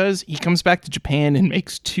what he does? He comes back to Japan and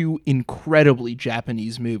makes 2 incredibly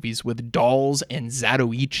Japanese movies with Dolls and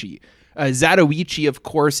Zatoichi. Zatoichi, of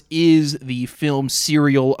course, is the film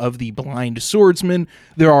serial of the blind swordsman.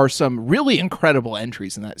 There are some really incredible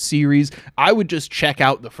entries in that series. I would just check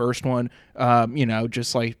out the first one.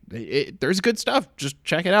 Just like there's good stuff. Just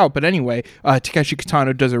check it out. But anyway, Takeshi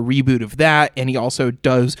Kitano does a reboot of that, and he also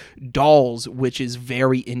does Dolls, which is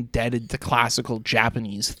very indebted to classical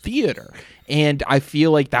Japanese theater. And I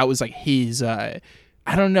feel like that was like his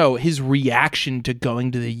his reaction to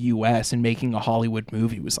going to the U.S. and making a Hollywood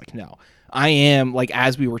movie was like, no, I am, like,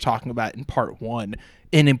 as we were talking about in part 1,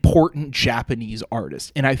 an important Japanese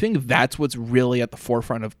artist. And I think that's what's really at the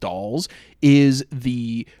forefront of Dolls is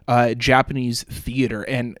the Japanese theater.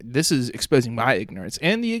 And this is exposing my ignorance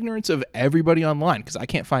and the ignorance of everybody online, because I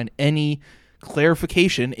can't find any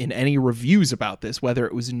clarification in any reviews about this, whether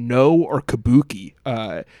it was No or Kabuki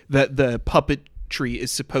that the puppetry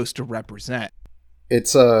is supposed to represent.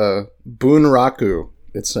 It's Bunraku.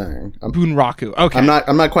 It's saying Bunraku. Okay, I'm not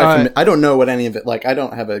quite familiar. I don't know what any of it. Like, I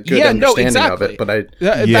don't have a good understanding of it. But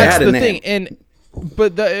that's the thing.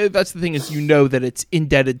 But that's the thing is, that it's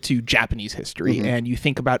indebted to Japanese history, and you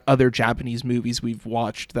think about other Japanese movies we've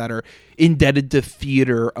watched that are indebted to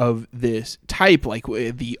theater of this type, like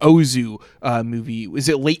the Ozu movie. Was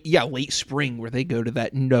it late spring, where they go to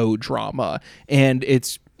that No drama, and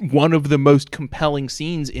it's one of the most compelling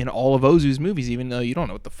scenes in all of Ozu's movies, even though you don't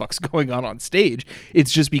know what the fuck's going on stage.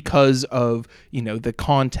 It's just because of, the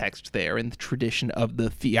context there and the tradition of the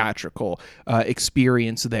theatrical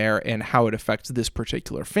experience there and how it affects this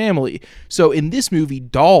particular family. So in this movie,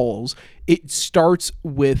 Dolls, it starts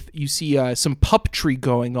with, you see some puppetry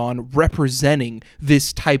going on representing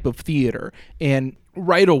this type of theater. And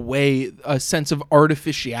right away, a sense of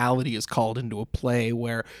artificiality is called into a play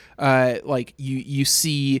where, you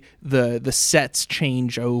see the sets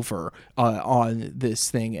change over on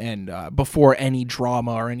this thing, and before any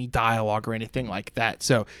drama or any dialogue or anything like that.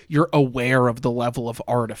 So you're aware of the level of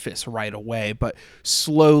artifice right away. But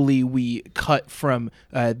slowly we cut from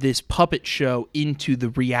this puppet show into the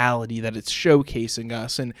reality that it's showcasing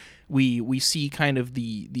us, and we see kind of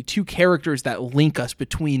the two characters that link us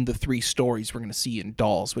between the three stories we're going to see in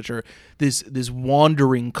Dolls, which are this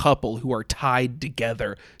wandering couple who are tied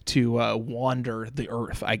together to wander the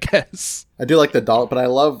earth, I guess. I do like the doll, but I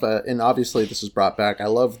love, and obviously this is brought back, I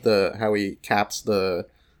love how he caps the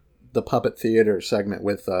puppet theater segment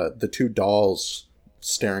with the two dolls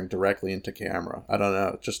staring directly into camera. I don't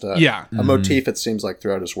know, just a motif, it seems like,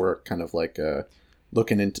 throughout his work, kind of like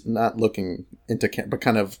not looking into but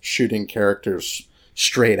kind of shooting characters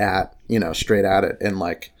straight at it, and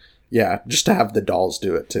like, just to have the dolls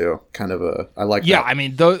do it too, kind of I like that. I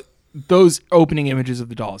mean, those opening images of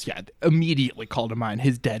the dolls, immediately call to mind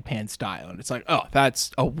his deadpan style, and it's like, oh,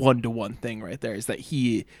 that's a 1-to-1 thing right there, is that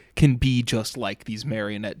he can be just like these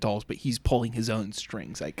marionette dolls, but he's pulling his own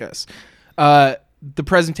strings, I guess. The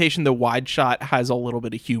presentation, the wide shot, has a little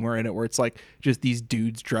bit of humor in it, where it's like just these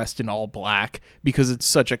dudes dressed in all black, because it's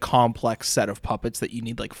such a complex set of puppets that you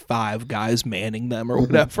need like 5 guys manning them or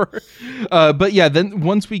whatever. But then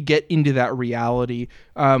once we get into that reality,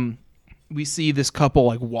 we see this couple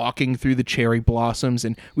like walking through the cherry blossoms,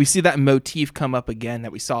 and we see that motif come up again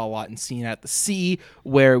that we saw a lot in Scene at the Sea,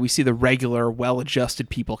 where we see the regular,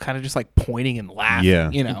 well-adjusted people kind of just like pointing and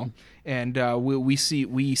laughing, and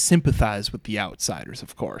we sympathize with the outsiders,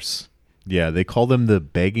 of course. Yeah, they call them the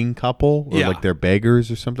begging couple, or like they're beggars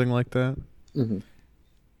or something like that. Mm-hmm.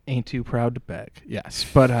 Ain't too proud to beg. Yes,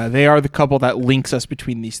 but they are the couple that links us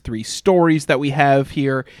between these 3 stories that we have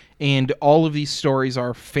here, and all of these stories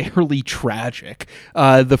are fairly tragic.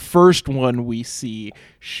 The first one we see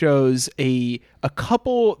shows a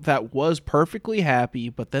couple that was perfectly happy,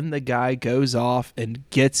 but then the guy goes off and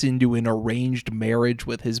gets into an arranged marriage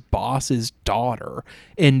with his boss's daughter,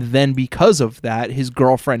 and then because of that, his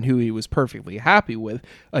girlfriend, who he was perfectly happy with,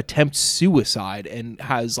 attempts suicide and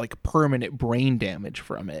has like permanent brain damage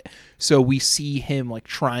from it. So we see him like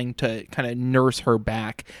trying to kind of nurse her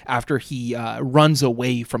back after he runs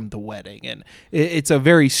away from the wedding, and it's a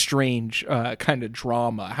very strange kind of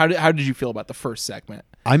drama. How did you feel about the first segment?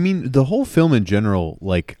 I mean, the whole film in general,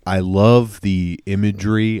 like, I love the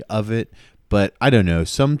imagery of it, but I don't know,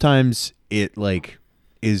 sometimes it like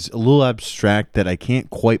is a little abstract that I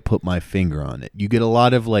can't quite put my finger on it. You get a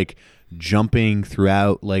lot of like jumping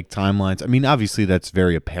throughout like timelines. I mean, obviously that's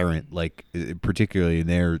very apparent, like particularly in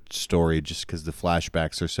their story, just because the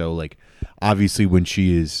flashbacks are so like, obviously when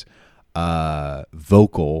she is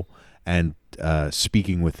vocal and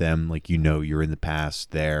speaking with them, like, you're in the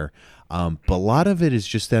past there. But a lot of it is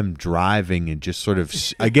just them driving and just sort of,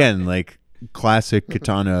 again, like classic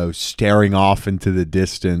Kitano, staring off into the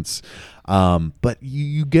distance. But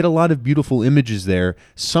you get a lot of beautiful images there,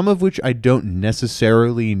 some of which I don't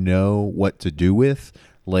necessarily know what to do with.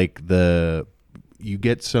 Like you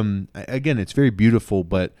get some, again, it's very beautiful,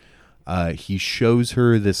 but he shows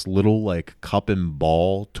her this little like cup and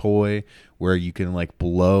ball toy where you can like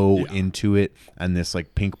blow into it, and this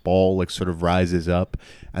like pink ball like sort of rises up,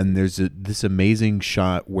 and there's this amazing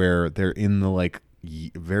shot where they're in the like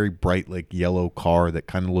very bright like yellow car that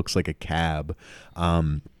kind of looks like a cab,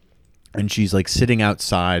 and she's like sitting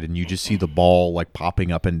outside, and you just see the ball like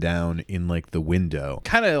popping up and down in like the window.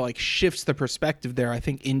 Kind of like shifts the perspective there, I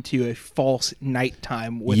think, into a false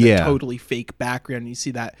nighttime with Yeah. a totally fake background. You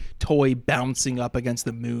see that toy bouncing up against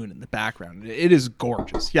the moon in the background. It is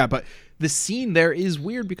gorgeous. Yeah, but the scene there is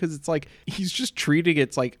weird because it's like he's just treating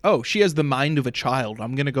it's like, oh, she has the mind of a child.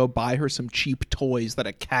 I'm gonna go buy her some cheap toys that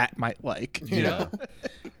a cat might like. You know?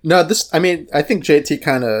 No, I mean, I think JT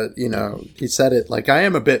kind of, he said it, like, I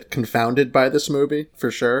am a bit confounded by this movie, for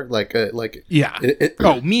sure. Yeah.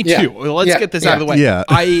 Me too. Yeah. Well, let's get this out of the way. Yeah.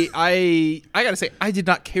 I gotta say, I did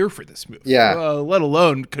not care for this movie. Yeah. Let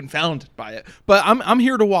alone confounded by it. But I'm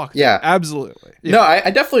here to walk. Yeah. Absolutely. Yeah. No, I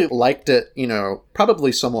definitely liked it,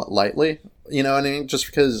 probably somewhat lightly, you know what I mean? Just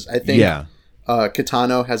because I think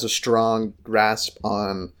Kitano has a strong grasp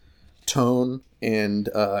on tone and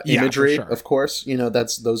imagery, for sure. of course.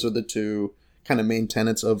 Those are the two kind of main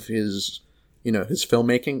tenets of his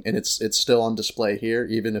filmmaking, and it's still on display here,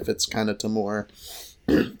 even if it's kind of to more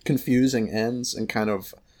confusing ends and kind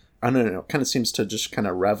of, I don't know, kind of seems to just kind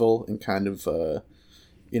of revel in kind of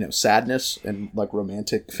sadness and like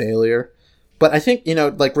romantic failure. But I think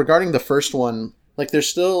like regarding the first one, like there's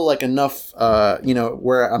still like enough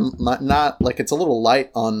where I'm not like, it's a little light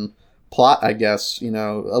on plot, I guess, a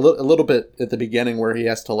little bit at the beginning where he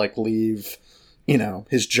has to like leave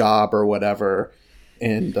his job or whatever.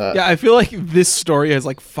 And I feel like this story has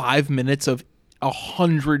like 5 minutes of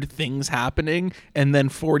 100 things happening and then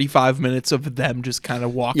 45 minutes of them just kind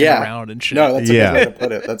of walking around and shit. No, that's a good way to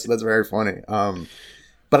put it. That's very funny.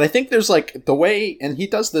 But I think there's like the way, and he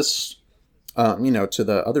does this to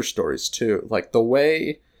the other stories too, like the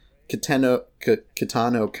way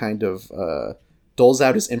Kitano kind of doles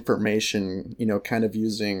out his information, kind of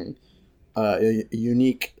using a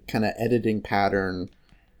unique kind of editing pattern.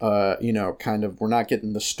 Kind of, we're not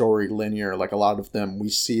getting the story linear. Like a lot of them, we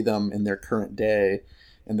see them in their current day,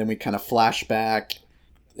 and then we kind of flash back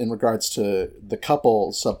in regards to the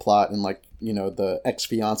couple subplot and like, the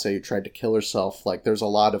ex-fiance who tried to kill herself. Like there's a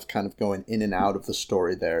lot of kind of going in and out of the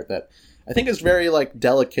story there that I think is very like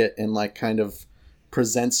delicate and like kind of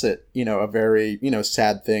presents it, a very,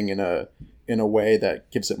 sad thing in a way that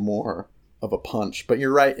gives it more of a punch. But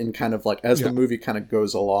you're right, in kind of like as the movie kind of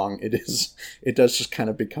goes along, it does just kind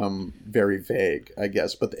of become very vague, I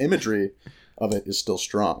guess. But the imagery of it is still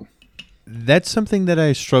strong. That's something that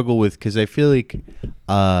I struggle with because I feel like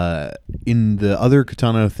in the other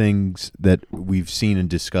Kitano things that we've seen and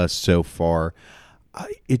discussed so far,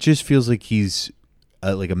 it just feels like he's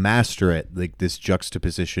like a master at like this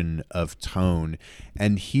juxtaposition of tone.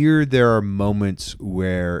 And here there are moments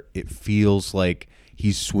where it feels like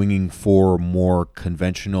he's swinging for more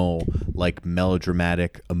conventional, like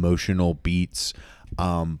melodramatic, emotional beats.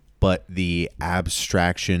 But the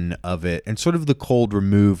abstraction of it and sort of the cold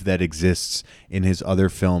remove that exists in his other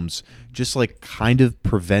films just like kind of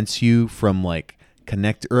prevents you from like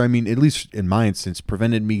at least in my instance,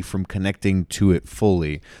 prevented me from connecting to it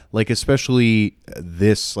fully. Like, especially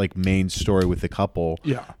this like main story with the couple.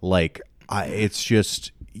 Yeah. Like, it's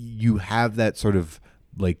just, you have that sort of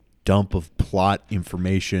like dump of plot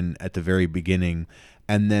information at the very beginning.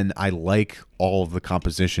 And then I like all of the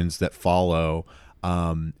compositions that follow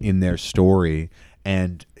in their story.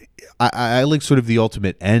 And I like sort of the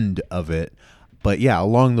ultimate end of it. But yeah,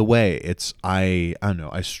 along the way, it's I don't know.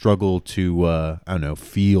 I struggle to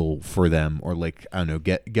feel for them or like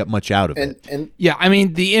get much out of it. And yeah, I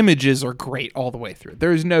mean the images are great all the way through.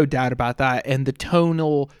 There's no doubt about that, and the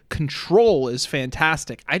tonal control is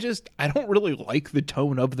fantastic. I don't really like the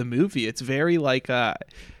tone of the movie. It's very like I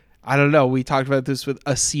don't know. We talked about this with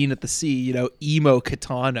A Scene at the Sea, emo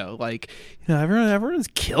Kitano. Like, everyone's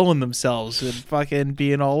killing themselves and fucking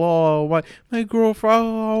being all, oh, my girlfriend,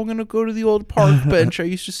 I'm going to go to the old park bench. I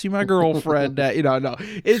used to see my girlfriend. No.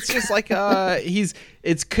 It's just like,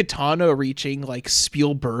 it's Kitano reaching like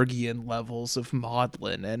Spielbergian levels of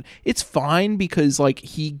maudlin. And it's fine because like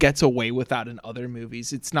he gets away with that in other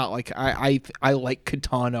movies. It's not like I like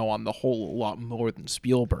Kitano on the whole a lot more than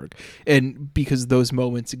Spielberg. And because those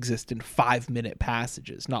moments exist in 5-minute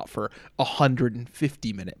passages, not for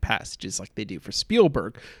 150-minute passages like they do for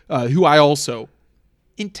Spielberg, who I also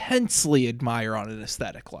intensely admire on an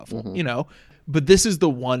aesthetic level, But this is the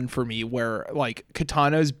one for me where like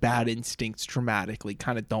Kitano's bad instincts dramatically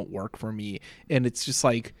kind of don't work for me. And it's just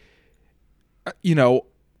like,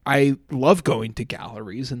 I love going to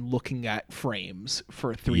galleries and looking at frames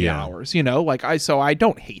for 3 hours, so I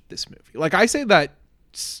don't hate this movie. Like I say that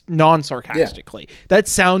non-sarcastically. That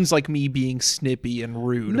sounds like me being snippy and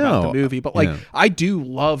rude about the movie, but like I do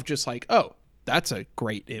love just like, oh, that's a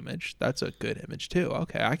great image. That's a good image too.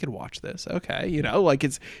 Okay, I could watch this. Okay, like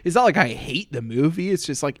it's not like I hate the movie. It's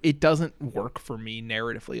just like it doesn't work for me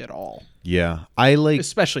narratively at all. Yeah, I like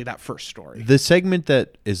especially that first story. The segment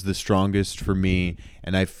that is the strongest for me,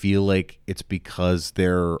 and I feel like it's because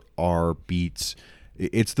there are beats.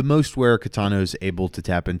 It's the most where Kitano is able to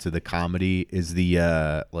tap into the comedy. Is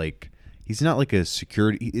the he's not like a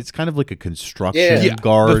security. It's kind of like a construction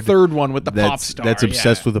guard. The third one with the pop star. That's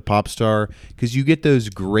obsessed with a pop star, because you get those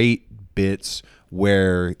great bits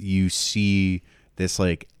where you see this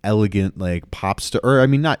like elegant like pop star, or I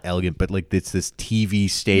mean not elegant, but like it's this TV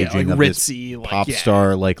staging like of ritzy, this pop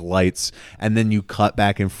star like lights, and then you cut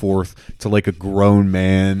back and forth to like a grown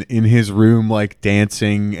man in his room like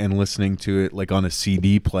dancing and listening to it like on a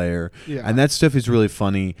CD player, and that stuff is really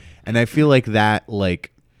funny. And I feel like that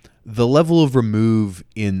like the level of remove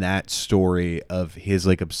in that story of his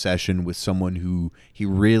like obsession with someone who he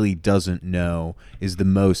really doesn't know is the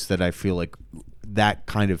most that I feel like that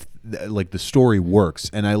kind of like the story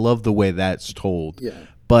works, and I love the way that's told.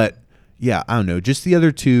 But I don't know, just the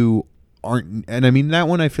other two aren't, and I mean that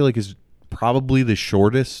one I feel like is probably the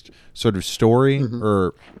shortest sort of story,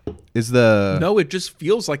 or is the no, it just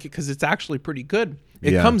feels like it because it's actually pretty good.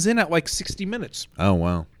 It comes in at like 60 minutes. Oh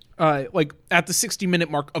wow. Like at the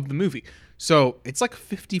 60-minute mark of the movie, so it's like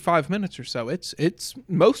 55 minutes or so. It's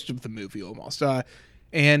most of the movie almost,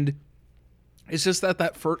 and it's just that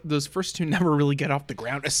those first two never really get off the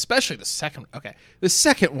ground, especially the second. Okay, the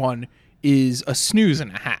second one is a snooze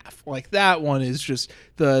and a half. Like that one is just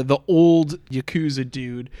the old Yakuza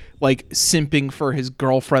dude like simping for his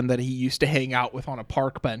girlfriend that he used to hang out with on a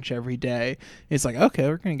park bench every day. It's like, okay,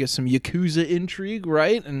 we're gonna get some Yakuza intrigue,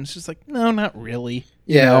 right? And it's just like, no, not really.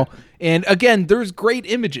 You know? And again, there's great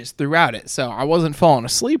images throughout it, so I wasn't falling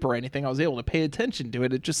asleep or anything. I was able to pay attention to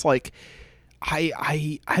it. It just like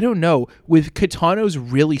I don't know, with Kitano's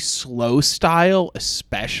really slow style,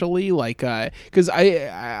 especially like because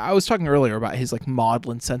I was talking earlier about his like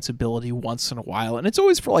maudlin sensibility once in a while, and it's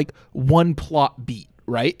always for like one plot beat,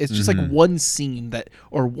 right? It's just like one scene that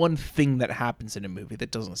or one thing that happens in a movie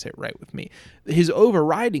that doesn't sit right with me. His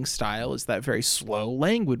overriding style is that very slow,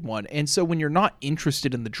 languid one, and so when you're not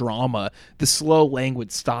interested in the drama, the slow,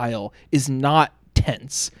 languid style is not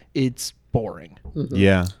tense. It's boring.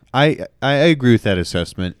 Yeah, I agree with that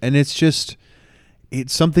assessment, and it's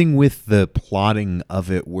something with the plotting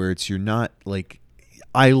of it where you're not like,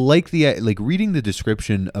 I like the like reading the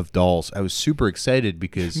description of Dolls. I was super excited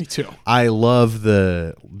because me too. I love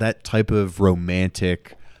that type of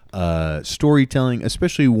romantic storytelling,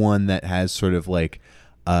 especially one that has sort of like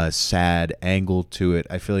a sad angle to it.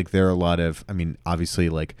 I feel like there are a lot of, I mean, obviously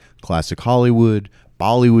like classic Hollywood,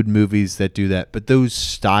 Bollywood movies that do that, but those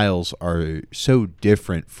styles are so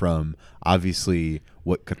different from obviously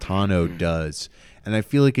what Kitano does, and I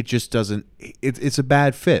feel like it just doesn't. It's a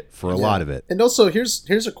bad fit for a lot of it. And also,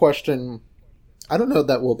 here's a question. I don't know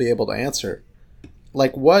that we'll be able to answer.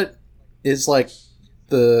 Like, what is like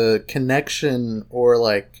the connection or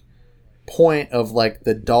like point of like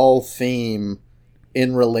the doll theme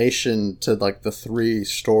in relation to like the three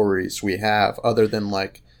stories we have, other than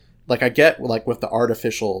like I get like with the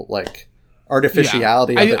artificiality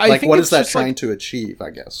of it. Like, what is that trying to achieve,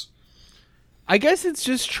 I guess? I guess it's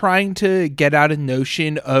just trying to get out a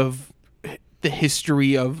notion of the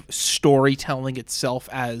history of storytelling itself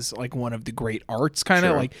as like one of the great arts, kind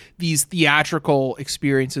of like these theatrical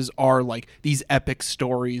experiences are like these epic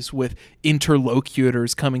stories with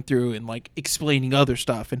interlocutors coming through and like explaining other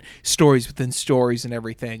stuff and stories within stories and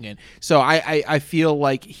everything. And so I feel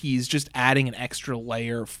like he's just adding an extra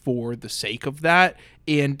layer for the sake of that.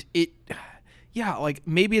 And like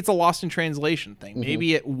maybe it's a lost in translation thing.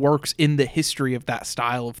 Maybe it works in the history of that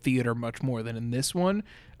style of theater much more than in this one.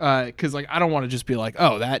 Because like I don't want to just be like,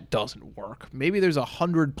 oh, that doesn't work. Maybe there's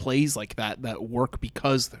 100 plays like that work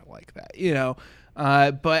because they're like that, you know.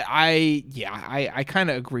 But I kind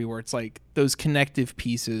of agree where it's like those connective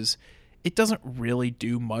pieces. It doesn't really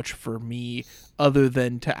do much for me other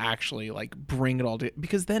than to actually like bring it all together.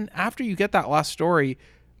 Because then after you get that last story,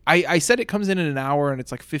 I said it comes in an hour and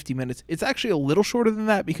it's like 50 minutes. It's actually a little shorter than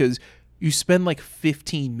that because you spend like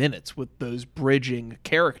 15 minutes with those bridging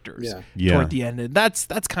characters toward the end. And that's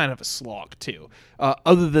kind of a slog too.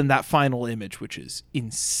 Other than that final image, which is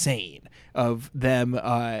insane, of them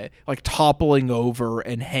like toppling over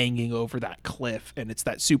and hanging over that cliff. And it's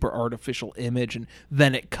that super artificial image. And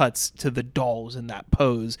then it cuts to the dolls in that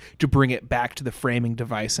pose to bring it back to the framing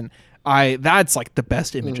device. And that's like the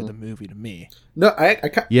best image of the movie to me. No, I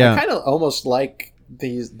kind of almost like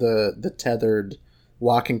the tethered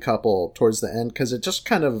walking couple towards the end, because it just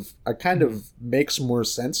kind of makes more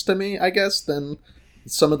sense to me, I guess, than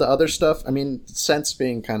some of the other stuff. I mean, sense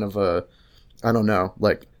being kind of a, I don't know,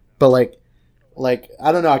 like, but like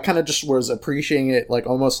I don't know, I kind of just was appreciating it like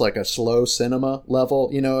almost like a slow cinema level,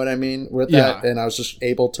 you know what I mean, with that. And I was just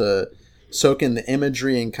able to soak in the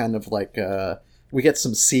imagery and kind of like we get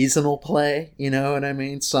some seasonal play, you know what I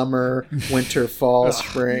mean? Summer, winter, fall,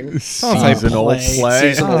 spring. Seasonal play.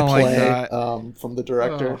 Seasonal Oh my play God. from the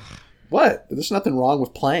director. What? There's nothing wrong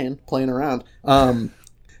with playing around.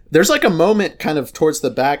 There's like a moment kind of towards the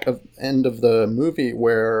back of end of the movie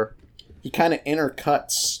where he kind of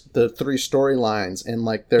intercuts the three storylines, and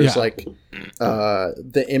like there's like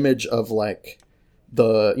the image of like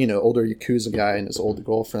the, you know, older Yakuza guy and his old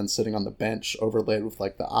girlfriend sitting on the bench overlaid with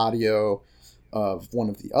like the audio of one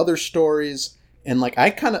of the other stories. And like I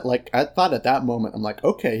thought at that moment, I'm like,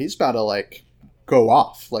 okay, he's about to like go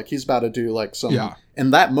off, like he's about to do like some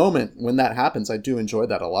and that moment when that happens, I do enjoy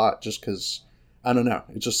that a lot, just because I don't know,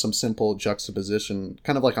 it's just some simple juxtaposition,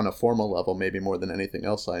 kind of like on a formal level, maybe more than anything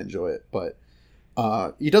else I enjoy it. But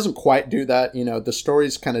he doesn't quite do that, you know. The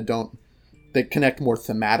stories kind of don't, they connect more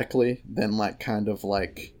thematically than like kind of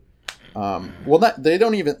like they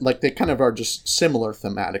don't even like, they kind of are just similar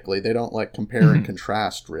thematically. They don't like compare and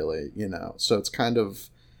contrast really, you know. So it's kind of,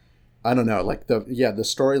 I don't know, like the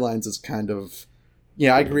storylines is kind of,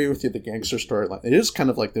 I agree with you, the gangster storyline, it is kind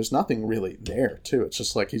of like there's nothing really there too. It's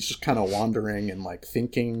just like he's just kind of wandering and like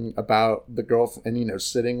thinking about the girl and, you know,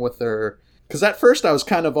 sitting with her. Because at first I was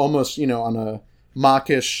kind of almost, you know, on a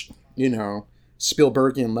mockish, you know,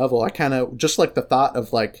 Spielbergian level, I kind of just like the thought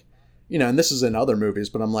of like, you know, and this is in other movies,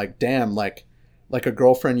 but I'm like, damn, like a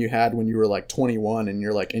girlfriend you had when you were like 21 and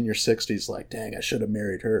you're like in your 60s, like, dang, I should have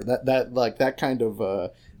married her. That kind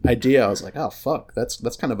of idea, I was like, oh fuck,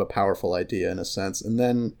 that's kind of a powerful idea in a sense. And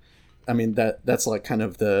then, I mean, that's like kind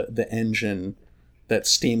of the engine that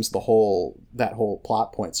steams that whole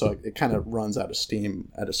plot point. So it kind of runs out of steam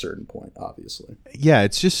at a certain point, obviously. Yeah,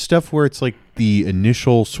 it's just stuff where it's like the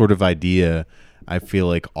initial sort of idea, I feel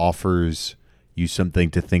like, offers you something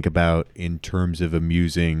to think about in terms of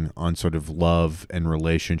amusing on sort of love and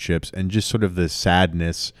relationships and just sort of the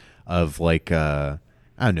sadness of like, I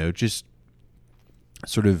don't know, just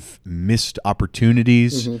sort of missed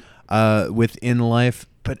opportunities within life.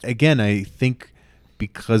 But again, I think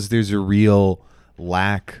because there's a real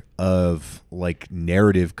lack of like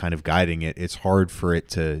narrative kind of guiding it, it's hard for it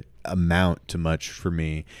to amount to much for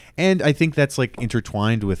me. And I think that's like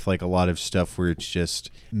intertwined with like a lot of stuff where it's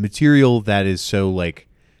just material that is so like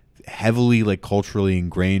heavily like culturally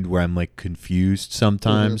ingrained where I'm like confused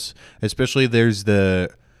sometimes. Especially there's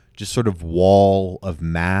the just sort of wall of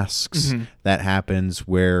masks that happens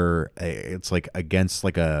where it's like against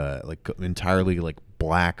like a like entirely like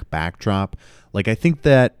black backdrop. Like I think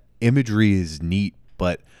that imagery is neat,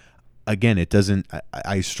 but again, it doesn't,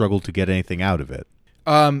 I struggle to get anything out of it.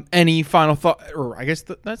 Any final thought, or I guess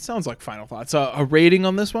that sounds like final thoughts, a rating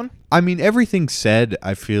on this one? I mean, everything said,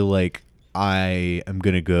 I feel like I am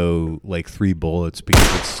going to go like 3 bullets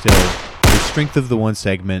because it's still the strength of the one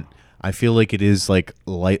segment. I feel like it is like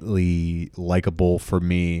lightly likable for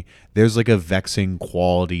me. There's like a vexing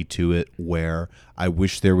quality to it where I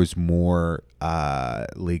wish there was more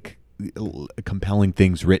like compelling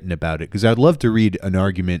things written about it, because I'd love to read an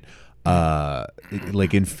argument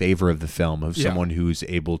like in favor of the film of someone who's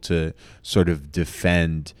able to sort of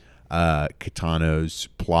defend Kitano's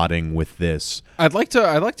plotting with this. I'd like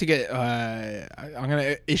to get I'm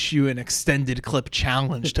gonna issue an extended clip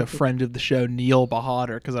challenge to a friend of the show, Neil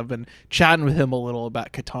Bahadur, because I've been chatting with him a little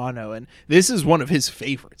about Kitano, and this is one of his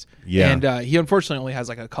favorites. And he unfortunately only has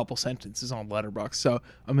like a couple sentences on Letterboxd, so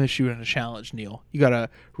I'm issuing a challenge, Neil. You gotta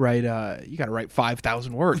write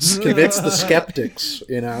 5,000 words. Convince the skeptics,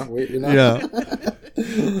 you know.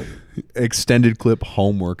 Extended clip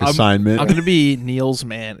homework assignment. I'm gonna be Neil's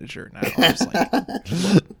manager now. I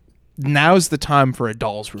was like, now's the time for a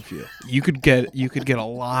Dolls review. You could get a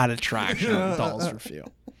lot of traction on Dolls review.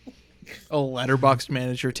 A Letterboxd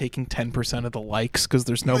manager taking 10% of the likes because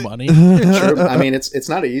there's no money. True. I mean, it's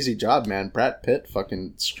not an easy job, man. Brad Pitt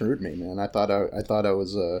fucking screwed me, man. I thought I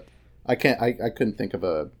was I couldn't think of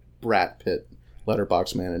a Brad Pitt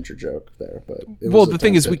Letterboxd manager joke there, but the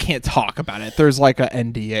thing is, we can't talk about it. There's like a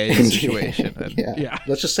NDA situation. And,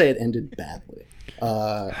 let's just say it ended badly.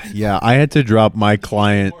 I had to drop my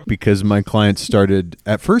client because my client started,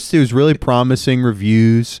 at first it was really promising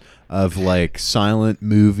reviews of like silent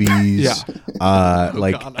movies,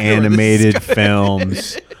 like animated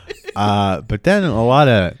films, but then a lot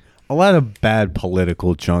a lot of bad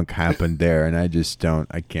political junk happened there, and I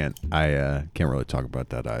can't really talk about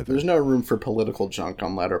that either. There's no room for political junk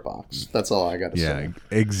on Letterboxd. That's all I got to say.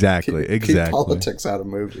 Yeah, exactly. Keep politics out of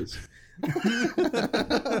movies.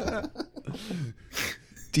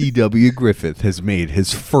 D.W. Griffith has made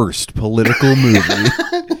his first political movie.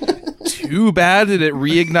 Too bad that it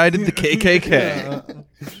reignited the KKK.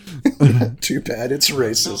 Too bad it's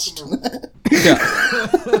racist.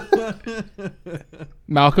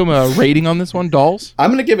 Malcolm, a rating on this one, Dolls?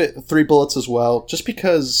 I'm going to give it 3 bullets as well, just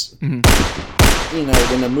because, when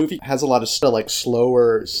a movie has a lot of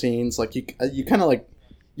slower scenes, like you kind of like,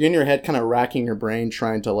 you're in your head kind of racking your brain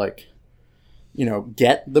trying to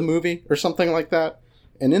get the movie or something like that.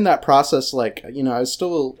 And in that process, I was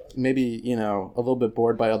still maybe, a little bit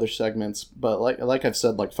bored by other segments, but like I've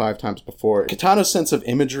said 5 times before, Kitano's sense of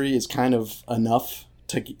imagery is kind of enough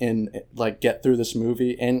to get through this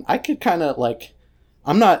movie. And I could kind of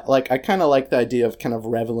I kind of like the idea of kind of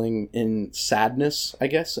reveling in sadness, I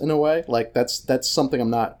guess, in a way. That's something I'm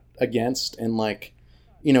not against. And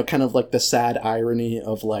kind of the sad irony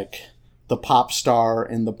of the pop star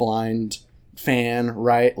and the blind fan,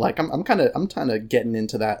 right? I'm kind of getting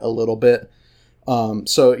into that a little bit.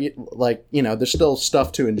 So there's still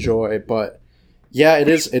stuff to enjoy, but yeah,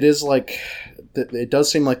 it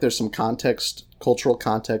does seem like there's some cultural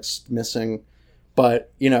context missing,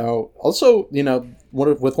 but also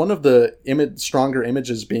with one of the stronger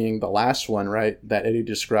images being the last one, right, that Eddie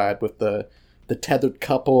described with the tethered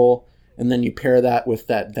couple, and then you pair that with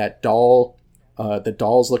that doll. The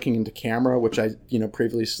dolls looking into camera, which I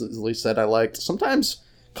previously said I liked. Sometimes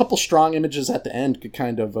a couple strong images at the end could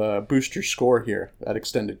kind of boost your score here. That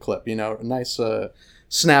extended clip, a nice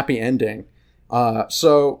snappy ending.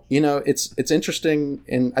 So it's interesting,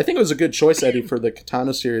 and I think it was a good choice, Eddie, for the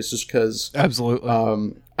Kitano series, just because absolutely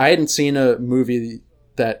I hadn't seen a movie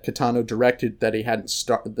that Kitano directed that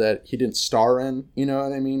he didn't star in. You know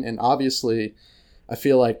what I mean? And obviously, I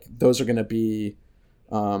feel like those are going to be.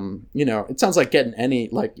 It sounds like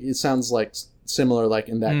it sounds like similar,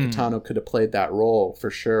 in that Kitano could have played that role for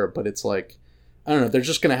sure, but it's I don't know, they're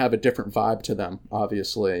just going to have a different vibe to them,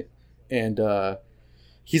 obviously. And,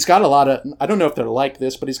 he's got a lot of, I don't know if they're like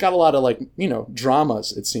this, but he's got a lot of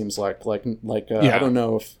dramas, it seems I don't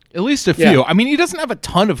know if. At least a few. Yeah. I mean, he doesn't have a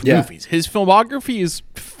ton of movies. His filmography is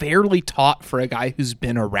fairly taut for a guy who's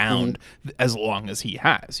been around as long as he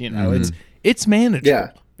has, it's manageable.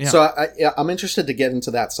 Yeah. Yeah. So I'm interested to get into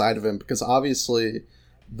that side of him, because obviously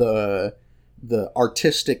the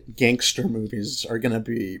artistic gangster movies are going to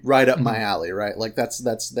be right up my alley, right?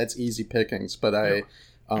 That's easy pickings. But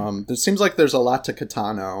there seems like there's a lot to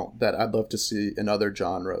Kitano that I'd love to see in other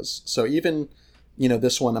genres. So even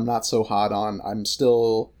this one I'm not so hot on. I'm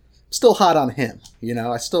still hot on him.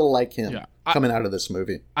 I still like him coming out of this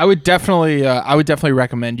movie. I would definitely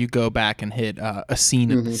recommend you go back and hit A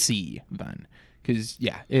Scene at the Sea then. Because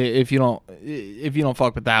if you don't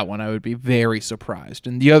fuck with that one, I would be very surprised.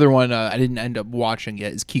 And the other one I didn't end up watching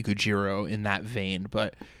yet is Kikujiro, in that vein.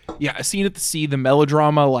 But yeah, A Scene at the Sea, the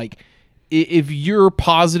melodrama. If you're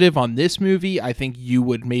positive on this movie, I think you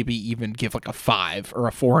would maybe even give a 5 or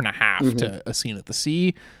a 4.5 to A Scene at the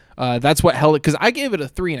Sea. That's what held it, because I gave it a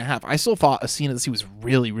 3.5. I still thought A Scene at the Sea was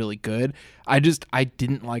really, really good. I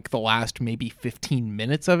didn't like the last maybe 15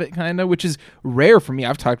 minutes of it, kind of, which is rare for me.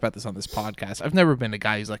 I've talked about this on this podcast. I've never been a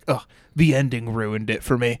guy who's like, oh, the ending ruined it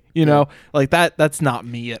for me. That's not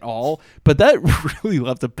me at all. But that really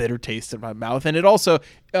left a bitter taste in my mouth. And it also,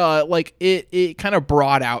 it kind of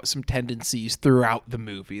brought out some tendencies throughout the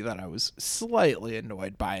movie that I was slightly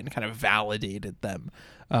annoyed by, and kind of validated them.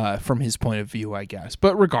 From his point of view, I guess.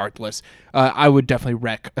 But regardless, I would definitely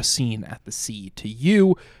rec A Scene at the Sea to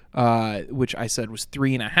you, which I said was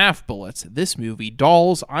 3.5 bullets. This movie,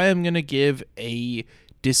 Dolls, I am going to give a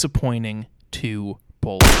disappointing 2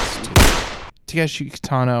 bullets to Takeshi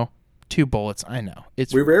Kitano. 2 bullets, I know.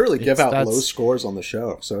 We rarely give out low scores on the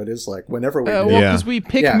show, so it is whenever we do. Well, because we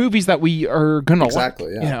pick movies that we are going to like.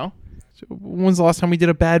 Exactly, yeah. So when's the last time we did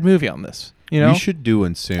a bad movie on this? We should do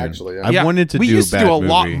one soon. Actually, yeah. I wanted to do a bad movie. We used to do a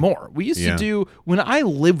lot more. We used to do, when I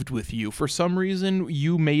lived with you, for some reason,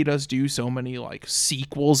 you made us do so many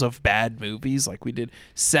sequels of bad movies. We did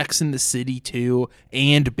Sex and the City 2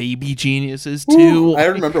 and Baby Geniuses 2. I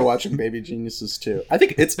remember watching Baby Geniuses 2. I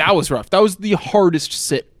think that was rough. That was the hardest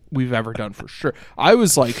sit we've ever done for sure. I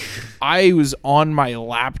was on my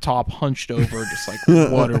laptop hunched over, just like,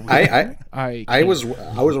 what are we? I was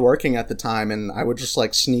working at the time, and I would just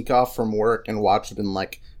like sneak off from work and watch it in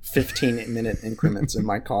like 15-minute increments in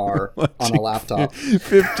my car on a laptop.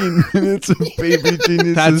 15 minutes of Baby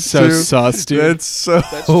Geniuses. That's so sus, dude. That's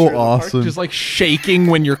true. awesome. Just like shaking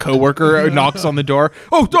when your coworker knocks on the door.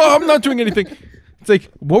 Oh, I'm not doing anything. It's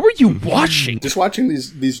like, what were you watching? Just watching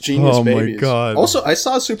these genius babies. Oh my god! Also, I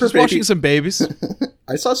saw watching some babies.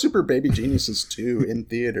 I saw Super Baby Geniuses 2 in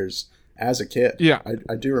theaters as a kid. Yeah.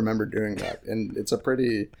 I do remember doing that, and it's a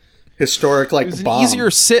pretty historic like It was an bomb.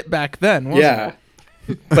 easier sit back then, wasn't Yeah. it?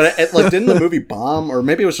 But didn't the movie bomb, or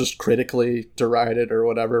maybe it was just critically derided or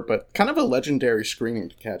whatever, but kind of a legendary screening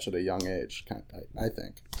to catch at a young age, I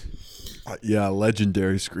think. Yeah,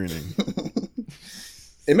 legendary screening.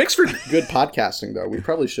 It makes for good podcasting, though. We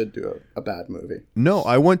probably should do a bad movie. No,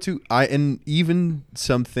 and even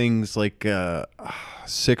some things like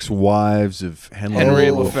Six Wives of Henry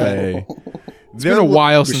LaFay. It's been a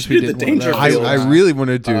while since we did the one of Danger those. I really want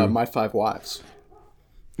to do My Five Wives.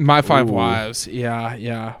 My Five Wives.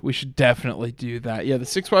 Yeah. We should definitely do that. Yeah, the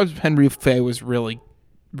Six Wives of Henry LaFay was really,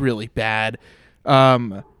 really bad.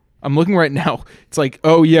 I'm looking right now. It's like,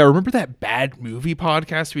 oh yeah, remember that bad movie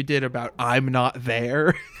podcast we did about I'm Not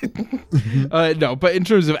There? No, but in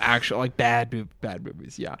terms of actual like bad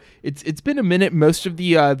movies, yeah, it's been a minute. Most of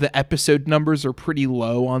the episode numbers are pretty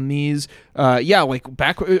low on these. Yeah, like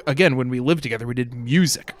back again when we lived together, we did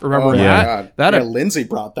music. Remember that? God. Lindsay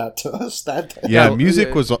brought that to us.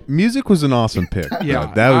 Music was an awesome pick.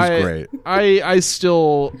 Yeah, that was great. I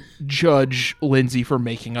still judge Lindsay for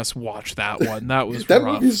making us watch that one. That was that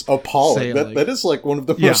rough. movie's appalling. That is like one of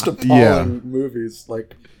the most appalling movies.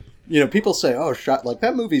 Like, people say, "Oh, like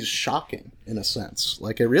that movie's shocking." In a sense,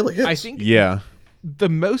 like it really is. I think the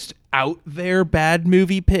most out there bad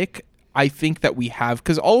movie pick I think that we have,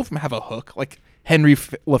 because all of them have a hook, like Henry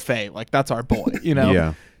LaFay, like that's our boy,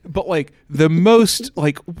 Yeah. But like the most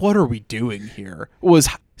like, what are we doing here? Was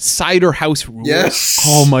Cider House Rules. Yes.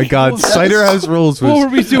 Oh my God, Cider House Rules. What were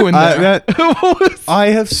we doing there? I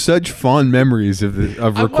have such fond memories of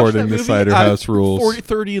recording the Cider House Rules.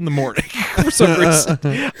 30 in the morning for some reason.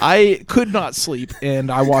 I could not sleep, and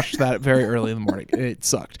I watched that very early in the morning. It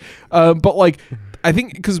sucked. But like, I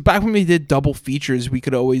think because back when we did double features, we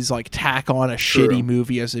could always like tack on a shitty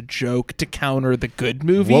movie as a joke to counter the good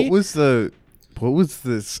movie. What was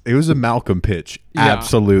this? It was a Malcolm pitch. Yeah.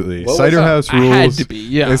 Absolutely. What Cider was House I Rules. had to be,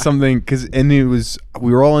 yeah. Is something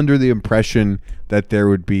we were all under the impression that there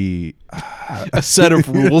would be a set of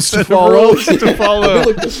rules to follow. Let me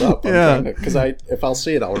look this up. Because if I'll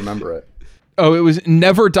see it, I'll remember it. Oh, it was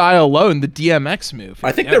Never Die Alone, the DMX movie.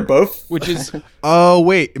 I think they're both. Which is Oh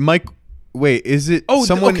wait, Mike. Wait, is it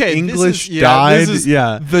someone English died? This is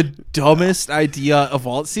the dumbest idea of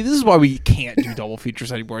all. See, this is why we can't do double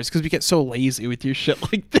features anymore. It's because we get so lazy with your shit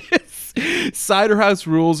like this. Cider House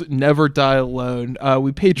Rules, Never Die Alone.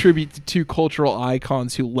 We pay tribute to two cultural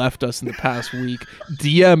icons who left us in the past week: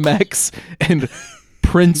 DMX and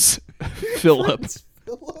Prince Philip.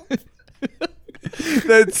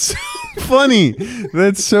 That's so funny.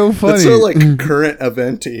 That's so funny. It's so like current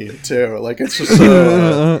eventy too. Like it's just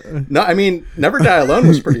so. No, I mean, Never Die Alone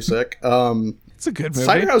was pretty sick. It's a good movie.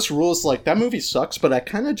 Cider House Rules, like that movie sucks, but I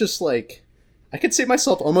kind of just like I could see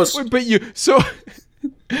myself almost. But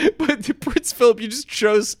Prince Philip, you just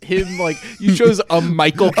chose him like you chose a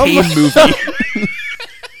Michael Caine movie.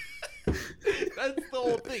 That's the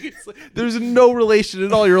whole thing. It's like, there's no relation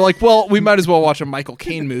at all. You're like, well, we might as well watch a Michael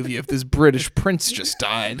Caine movie if this British prince just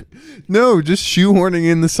died. No, just shoehorning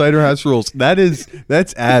in the Cider House Rules.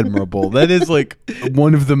 That's admirable. That is like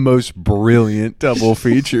one of the most brilliant double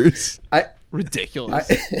features.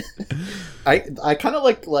 Ridiculous. I kind of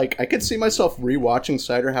like I could see myself rewatching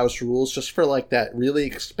Cider House Rules just for like that really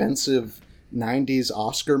expensive 90s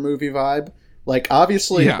Oscar movie vibe. Like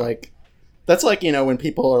obviously like that's like, when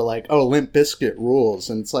people are like, "Oh, Limp Bizkit rules."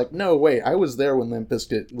 And it's like, "No, wait, I was there when Limp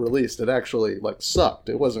Bizkit released. It actually like sucked.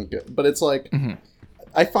 It wasn't good." But it's like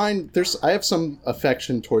I find I have some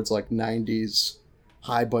affection towards like 90s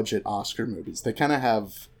high budget Oscar movies. They kind of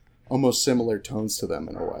have almost similar tones to them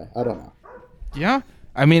in a way. I don't know. Yeah.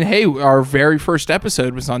 I mean, hey, our very first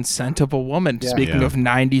episode was on Scent of a Woman. Yeah. Speaking of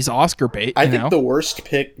 90s Oscar bait, I think the worst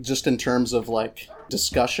pick, just in terms of like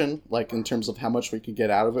discussion, like in terms of how much we could get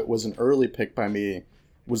out of it, was an early pick by me.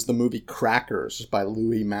 Was the movie Crackers by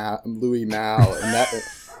Louis Mal, and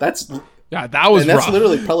that's rough.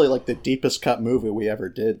 Literally probably like the deepest cut movie we ever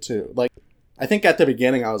did too. Like, I think at the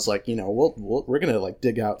beginning I was like, we're gonna like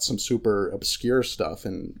dig out some super obscure stuff,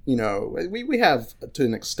 and we have to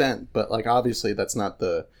an extent, but like obviously that's not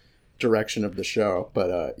the direction of the show.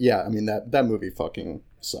 But yeah, I mean that movie fucking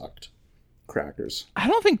sucked. Crackers. I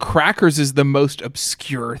don't think Crackers is the most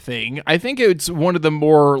obscure thing. I think it's one of the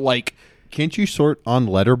more like. Can't you sort on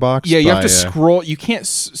Letterboxd? Yeah, you have by, to scroll. You can't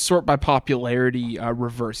sort by popularity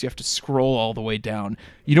reverse. You have to scroll all the way down.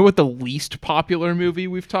 You know what the least popular movie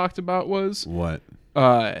we've talked about was? What?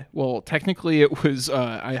 Well, technically it was.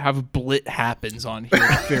 I have Blit Happens on here,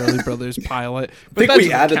 the Fairley Brothers pilot. But I think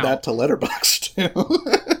we added count. that to Letterboxd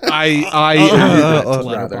too. I added that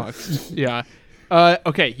to Letterboxd. Yeah.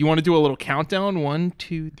 Okay, you want to do a little countdown? 1,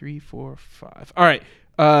 2, 3, 4, 5. All right.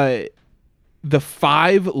 The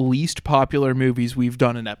 5 least popular movies we've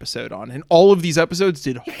done an episode on, and all of these episodes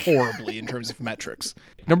did horribly in terms of metrics.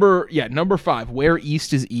 Number 5, Where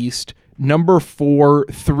East is East. Number 4,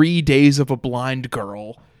 3 Days of a Blind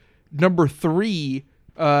Girl. Number 3,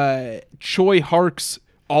 Choi Hark's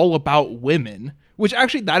All About Women, which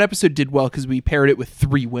actually that episode did well because we paired it with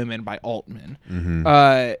 3 Women by Altman.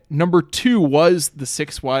 Mm-hmm. Number 2 was The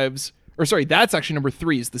Six Wives, or sorry, that's actually number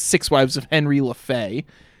 3 is The Six Wives of Henry LaFay.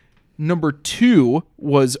 Number 2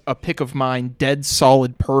 was a pick of mine, Dead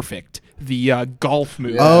Solid Perfect, the golf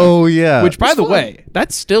movie. Oh, yeah. Which, by the way,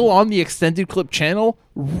 that's still on the Extended Clip channel,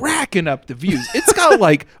 racking up the views. It's got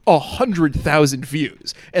like 100,000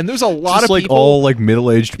 views. And there's a lot Just of like people. all like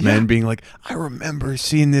middle-aged men being like, I remember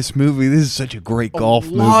seeing this movie. This is such a great golf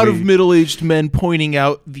movie. A lot of middle-aged men pointing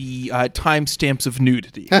out the timestamps of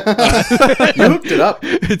nudity. You hooked it up.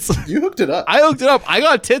 It's You hooked it up. I looked it up. I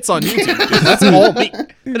got tits on YouTube, dude. That's all me.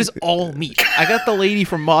 That is all me. I got the lady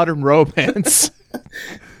from Modern Romance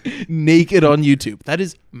naked on YouTube. That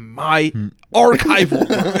is my archival.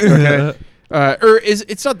 Okay.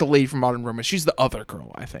 It's not the lady from Modern Romance. She's the other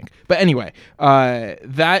girl, I think. But anyway,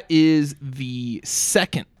 that is the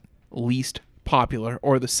second least popular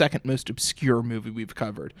or the second most obscure movie we've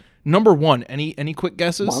covered. Number 1, any quick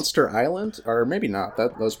guesses? Monster Island, or maybe not.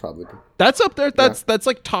 Those probably. That's up there. That's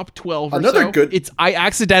like top 12 or Another so. good- It's I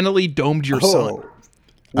Accidentally Domed Your Son.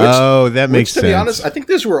 That makes sense. To be honest, I think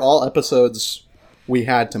these were all episodes we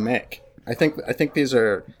had to make. I think these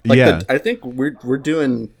are like Yeah. I think we're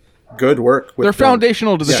doing good work with They're them.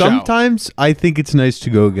 foundational to the show. Sometimes I think it's nice to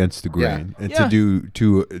go against the grain and Yeah. to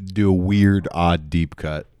do a weird, odd deep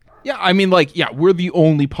cut. Yeah, I mean, like, yeah, we're the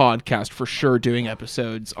only podcast for sure doing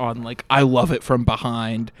episodes on, like, I Love It From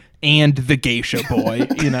Behind and The Geisha Boy,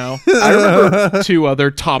 you know? I remember 2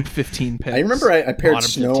 other top 15 picks. I remember I paired Bottom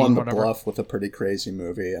Snow 15, on the whatever. Bluff with a pretty crazy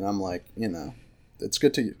movie, and I'm like, it's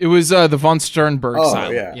good to. It was the von Sternberg Oh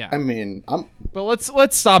silent. yeah. I mean, I'm But let's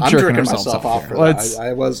stop I'm jerking jerking ourselves myself off off here. for Let's.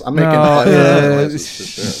 that. I'm making No, pleasure for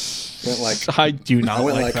sure. Went like I do not I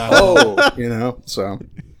went like like that. so.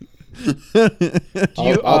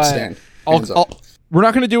 You, I'll stand. Hands up. We're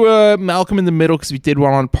not going to do a Malcolm in the Middle because we did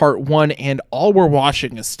one on part 1, and all we're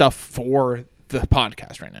watching is stuff for the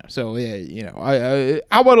podcast right now. So yeah,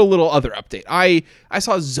 how about a little other update? I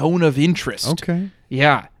saw Zone of Interest. Okay.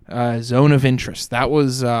 Yeah, Zone of Interest. That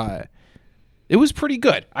was it was pretty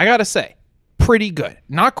good. I gotta say, pretty good.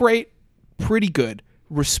 Not great, pretty good.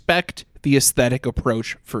 Respect the aesthetic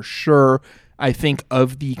approach for sure. I think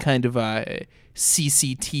of the kind of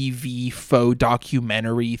CCTV faux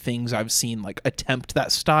documentary things I've seen like attempt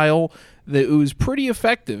that style, that it was pretty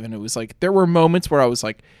effective. And it was like there were moments where I was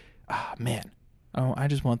like, man, I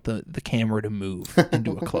just want the camera to move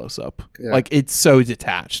into a close-up. Yeah. Like, it's so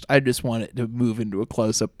detached. I just want it to move into a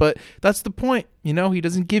close-up. But that's the point. He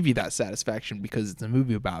doesn't give you that satisfaction because it's a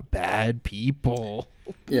movie about bad people.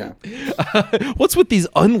 Yeah. What's with these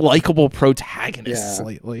unlikable protagonists Yeah.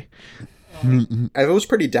 lately? I was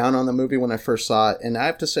pretty down on the movie when I first saw it, and I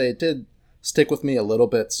have to say it did stick with me a little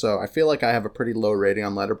bit, so I feel like I have a pretty low rating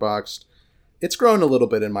on Letterboxd. It's grown a little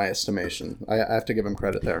bit in my estimation. I have to give him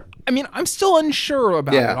credit there. I mean, I'm still unsure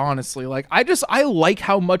about Yeah. it, honestly. Like, I like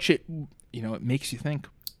how much it makes you think.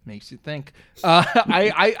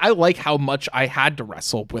 I like how much I had to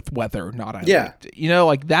wrestle with whether or not I liked it.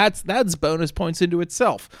 Like that's bonus points into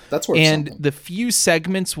itself. That's worth And something. the few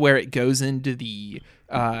segments where it goes into the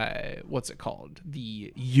what's it called?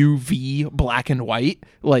 The UV black and white,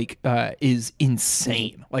 is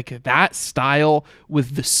insane. Like that style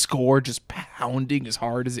with the score just pounding as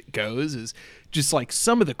hard as it goes is just like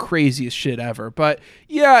some of the craziest shit ever. But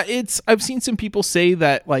yeah, I've seen some people say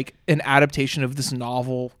that like an adaptation of this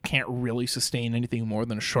novel can't really sustain anything more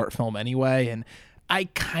than a short film anyway. And I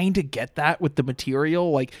kind of get that with the material,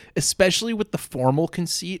 like especially with the formal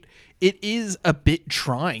conceit. It is a bit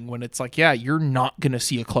trying when it's like, yeah, you're not going to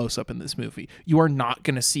see a close-up in this movie. You are not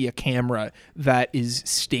going to see a camera that is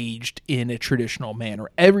staged in a traditional manner.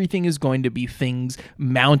 Everything is going to be things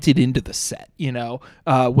mounted into the set,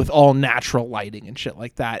 with all natural lighting and shit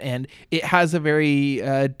like that. And it has a very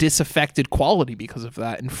disaffected quality because of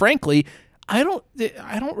that. And frankly, I don't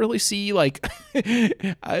really see like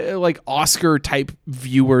Oscar type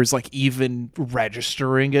viewers like even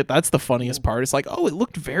registering it. That's the funniest part. It's like, oh, it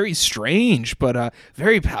looked very strange, but a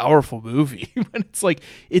very powerful movie. But it's like,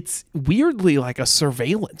 it's weirdly like a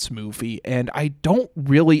surveillance movie, and I don't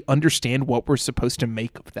really understand what we're supposed to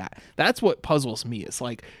make of that. That's what puzzles me. It's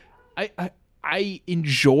like, I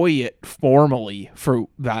enjoy it formally for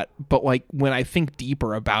that, but like when I think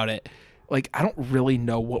deeper about it, like, I don't really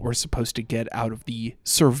know what we're supposed to get out of the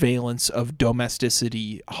surveillance of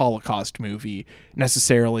domesticity Holocaust movie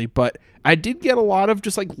necessarily, but I did get a lot of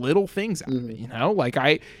just like little things out of it, like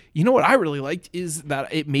what I really liked is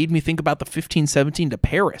that it made me think about the 1517 to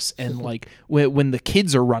Paris and like when the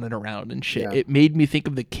kids are running around and shit. Yeah. It made me think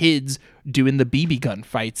of the kids doing the BB gun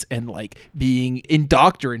fights and like being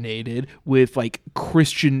indoctrinated with like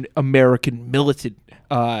Christian American militant,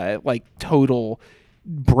 like total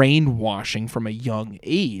brainwashing from a young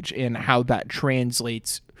age, and how that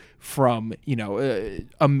translates from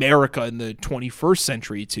America in the 21st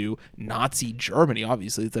century to Nazi Germany.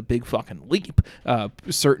 Obviously it's a big fucking leap.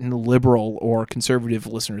 Certain liberal or conservative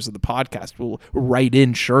listeners of the podcast will write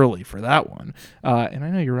in surely for that one, and I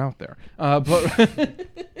know you're out there, but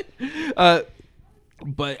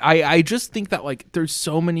I just think that like there's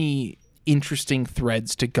so many interesting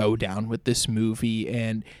threads to go down with this movie,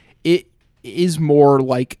 and it is more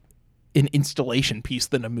like an installation piece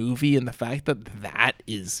than a movie, and the fact that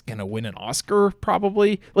is gonna win an Oscar,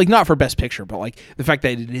 probably, like not for Best Picture, but like the fact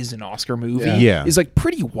that it is an Oscar movie is like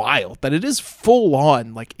pretty wild. That it is full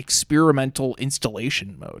on like experimental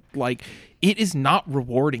installation mode. Like it is not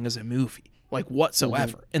rewarding as a movie, like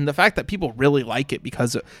whatsoever. And the fact that people really like it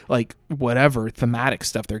because of like thematic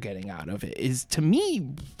stuff they're getting out of it is, to me,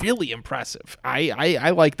 really impressive. I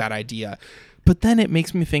like that idea. But then it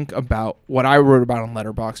makes me think about what I wrote about on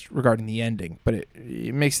Letterboxd regarding the ending. But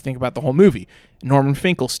it makes you think about the whole movie. Norman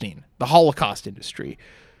Finkelstein, the Holocaust industry.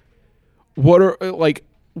 What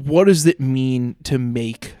does it mean to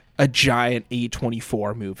make a giant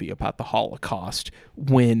A24 movie about the Holocaust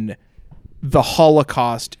when the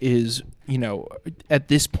Holocaust is, at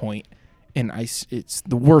this point, it's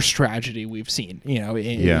the worst tragedy we've seen,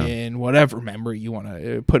 in whatever memory you want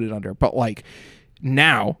to put it under. But like,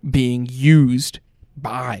 now being used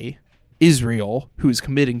by Israel, who's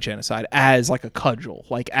committing genocide, as like a cudgel,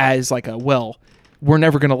 like as like we're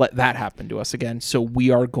never going to let that happen to us again, so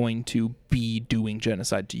we are going to be doing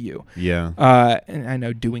genocide to you. Yeah. And I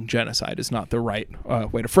know doing genocide is not the right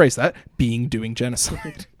way to phrase that, doing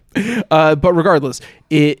genocide. But regardless,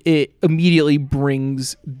 it immediately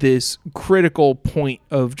brings this critical point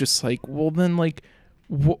of just like, well then like,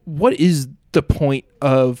 what is the point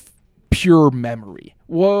of pure memory?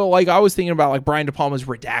 Well, like I was thinking about like Brian De Palma's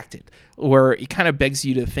Redacted, where it kind of begs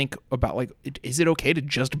you to think about like, is it okay to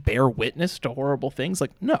just bear witness to horrible things?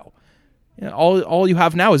 Like, no. All you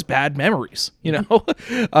have now is bad memories,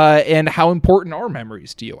 and how important are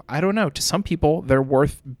memories to you? I don't know. To some people, they're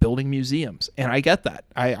worth building museums, and I get that.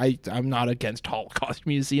 I'm not against Holocaust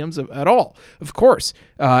museums at all, of course.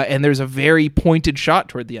 And there's a very pointed shot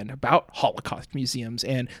toward the end about Holocaust museums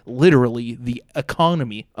and literally the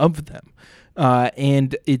economy of them.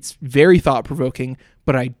 And it's very thought-provoking,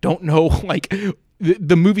 but I don't know, like,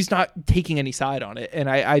 the movie's not taking any side on it, and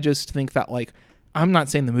I just think that, like, I'm not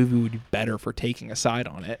saying the movie would be better for taking a side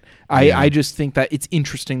on it. I just think that it's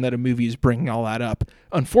interesting that a movie is bringing all that up.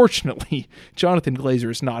 Unfortunately, Jonathan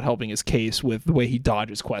Glazer is not helping his case with the way he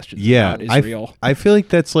dodges questions about Israel. I feel like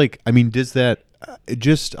that's like, I mean, does that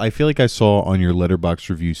I feel like I saw on your Letterboxd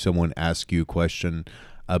review someone ask you a question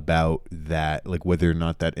about that, like whether or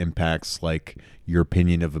not that impacts like your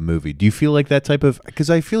opinion of a movie. Do you feel like that type of, because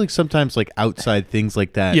I feel like sometimes like outside things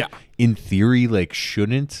like that in theory like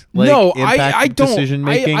shouldn't like impact I don't, decision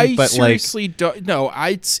making, I but seriously like don't. No,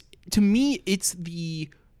 to me it's the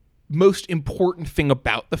most important thing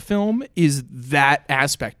about the film is that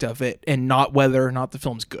aspect of it, and not whether or not the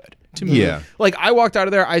film's good. To me, like I walked out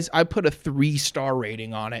of there, I put a 3-star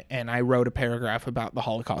rating on it, and I wrote a paragraph about the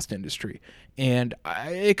Holocaust industry, and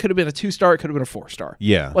it could have been a 2-star, it could have been a 4-star.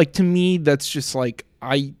 Yeah, like to me, that's just like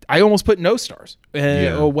I almost put no stars,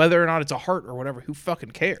 or whether or not it's a heart or whatever. Who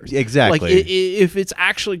fucking cares? Exactly. Like if it's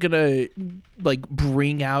actually gonna like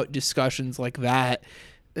bring out discussions like that,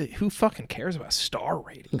 who fucking cares about star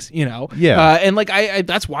ratings, you know? Yeah. And like I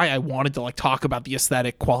that's why I wanted to like talk about the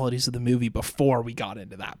aesthetic qualities of the movie before we got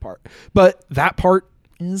into that part. But that part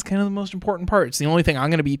is kind of the most important part. It's the only thing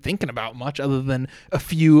I'm going to be thinking about much, other than a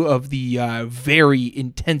few of the very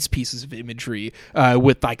intense pieces of imagery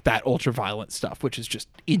with like that ultraviolet stuff, which is just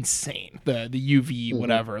insane. The UV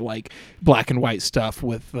whatever, like black and white stuff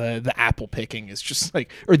with the apple picking is just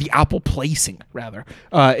like, or the apple placing rather,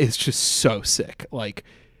 is just so sick. Like,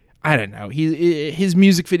 I don't know. His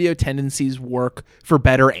music video tendencies work for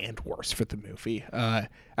better and worse for the movie.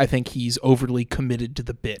 I think he's overly committed to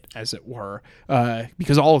the bit, as it were,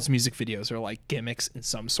 because all his music videos are like gimmicks in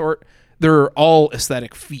some sort. They're all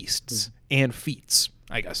aesthetic feasts and feats,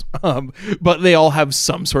 I guess. But they all have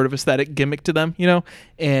some sort of aesthetic gimmick to them, you know?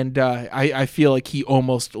 And I feel like he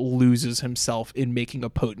almost loses himself in making a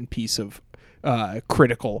potent piece of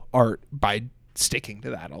critical art by sticking to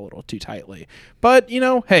that a little too tightly. But, you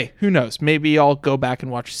know, hey, who knows? Maybe I'll go back and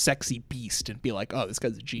watch Sexy Beast and be like, oh, this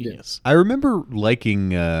guy's a genius. I remember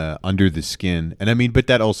liking Under the Skin, and I mean, but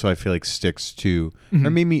that also I feel like sticks to, or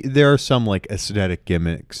maybe there are some like aesthetic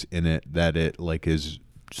gimmicks in it that it like is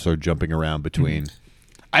sort of jumping around between.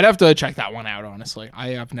 I'd have to check that one out, honestly.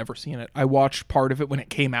 I have never seen it. I watched part of it when it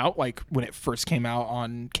came out, like when it first came out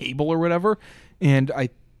on cable or whatever, and I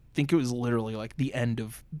think it was literally like the end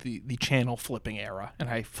of the channel flipping era, and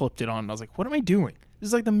I flipped it on and I was like, what am I doing? This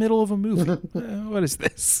is like the middle of a movie. What is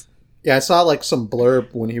this? Yeah, I saw like some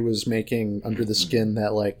blurb when he was making Under the Skin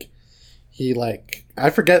that like he like, I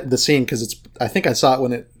forget the scene because I think I saw it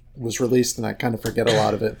when it was released and I kind of forget a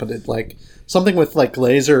lot of it, but it like something with like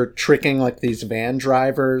Laser tricking like these van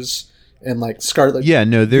drivers and like Scarlett. Yeah,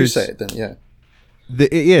 no, there's you say it then, yeah.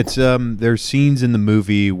 It's there's scenes in the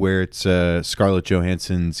movie where it's Scarlett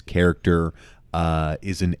Johansson's character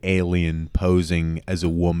is an alien posing as a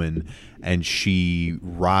woman, and she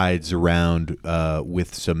rides around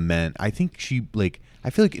with some men. I think she like,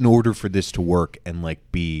 I feel like in order for this to work and like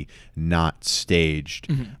be not staged,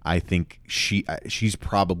 I think she's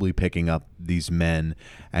probably picking up these men,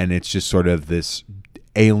 and it's just sort of this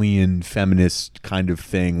alien feminist kind of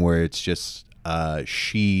thing where it's just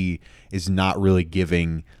she is not really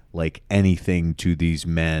giving like anything to these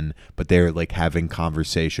men, but they're like having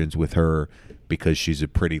conversations with her because she's a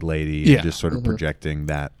pretty lady and just sort of projecting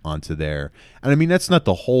that onto there. And I mean, that's not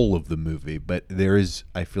the whole of the movie, but there is,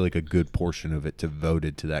 I feel like, a good portion of it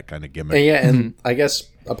devoted to that kind of gimmick. And yeah, and I guess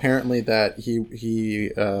apparently that he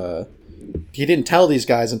didn't tell these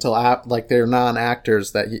guys until like they're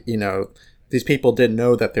non-actors that you know, these people didn't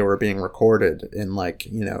know that they were being recorded, and like,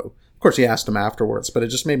 you know, of course he asked them afterwards, but it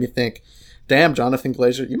just made me think, damn, Jonathan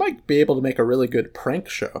Glazer, you might be able to make a really good prank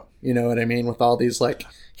show. You know what I mean? With all these like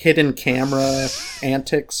hidden camera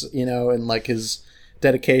antics, you know, and like his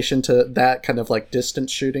dedication to that kind of like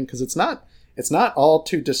distance shooting, because it's not all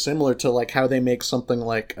too dissimilar to like how they make something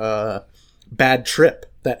like Bad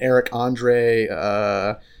Trip, that Eric Andre,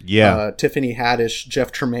 Tiffany Haddish,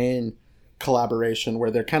 Jeff Tremaine collaboration, where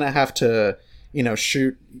they kind of have to, you know,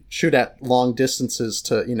 shoot at long distances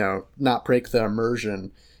to, you know, not break the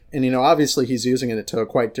immersion. And, you know, obviously he's using it to a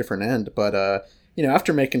quite different end, but you know,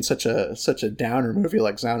 after making such a downer movie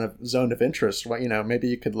like Zone of Interest, well, you know, maybe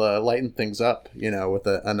you could lighten things up, you know, with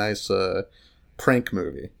a nice prank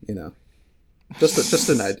movie, you know. Just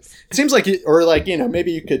an idea. It seems like, or like, you know,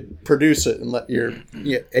 maybe you could produce it and let your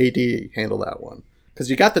AD handle that one, because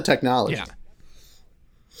you got the technology. Yeah.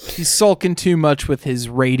 He's sulking too much with his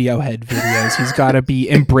Radiohead videos. He's got to be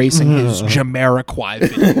embracing his Jamiroquai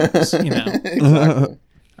videos, you know. Exactly.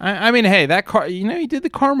 I mean, hey, you know, he did the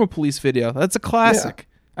Karma Police video. That's a classic.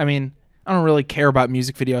 Yeah. I mean, I don't really care about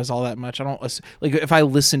music videos all that much. I don't like, if I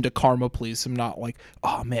listen to Karma Police, I'm not like,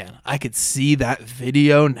 oh man, I could see that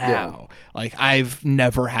video now. Yeah. Like, I've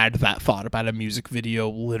never had that thought about a music video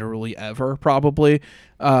literally ever, probably.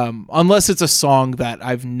 Unless it's a song that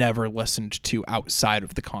I've never listened to outside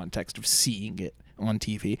of the context of seeing it on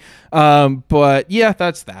TV. But yeah,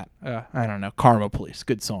 that's that. I don't know. Karma Police,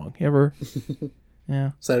 good song. You ever?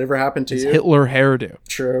 Yeah. Has that ever happened to you? Hitler hairdo.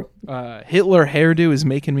 True. Hitler hairdo is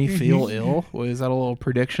making me feel ill. Was that a little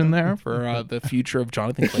prediction there for the future of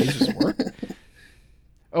Jonathan Glazer's work?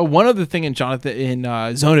 Oh, one other thing in Zone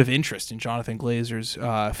of Interest in Jonathan Glazer's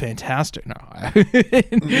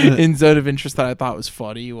in Zone of Interest that I thought was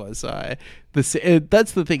funny was that's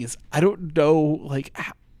the thing is, I don't know, like,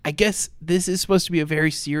 I guess this is supposed to be a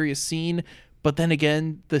very serious scene. But then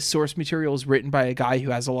again, the source material is written by a guy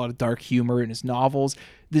who has a lot of dark humor in his novels.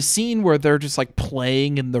 the scene where they're just like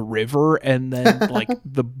playing in the river and then like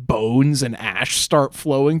the bones and ash start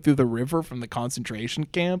flowing through the river from the concentration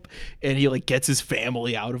camp, and he like gets his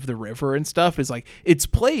family out of the river and stuff, is like, it's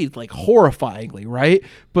played like horrifyingly, right?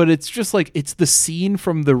 But it's just like, it's the scene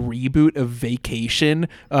from the reboot of Vacation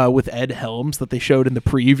with Ed Helms that they showed in the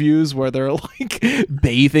previews where they're like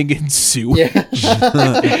bathing in sewage.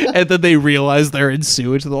 And then they realize they're in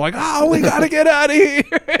sewage and they're like, oh, we gotta get out of here.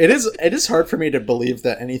 It is hard for me to believe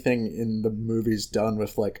that anything in the movie's done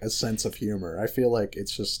with like a sense of humor. I feel like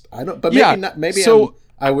it's just, I don't, but maybe not, maybe so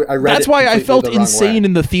I read that's it why I completely felt the wrong insane way.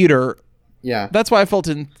 in the theater. Yeah. That's why I felt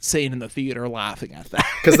insane in the theater laughing at that.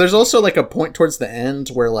 Because there's also like a point towards the end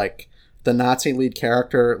where like the Nazi lead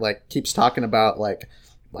character like keeps talking about like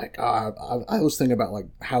I was thinking about like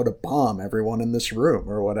how to bomb everyone in this room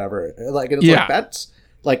or whatever. Like, and it's like, that's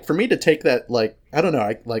like, for me to take that, like, I don't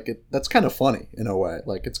know, that's kind of funny in a way.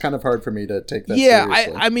 Like, it's kind of hard for me to take that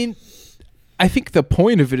seriously. I mean, I think the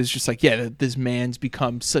point of it is just like, that this man's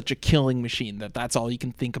become such a killing machine that's all he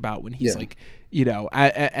can think about when he's like, you know,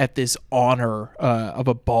 at this honor of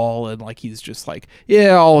a ball, and like he's just like,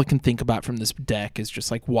 all I can think about from this deck is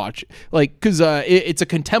just like watch, like, because it's a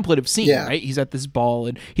contemplative scene, right? He's at this ball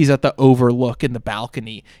and he's at the overlook in the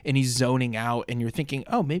balcony and he's zoning out, and you're thinking,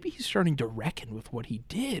 oh, maybe he's starting to reckon with what he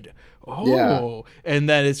did. And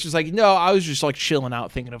then it's just like, no, I was just like chilling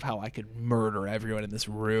out thinking of how I could murder everyone in this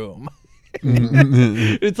room.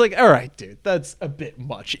 It's like, all right, dude, that's a bit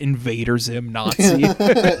much. Invader Zim Nazi. The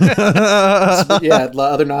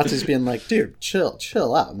other Nazis being like, dude,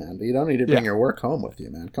 chill out, man. You don't need to bring your work home with you,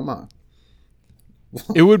 man. Come on.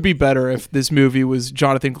 It would be better if this movie was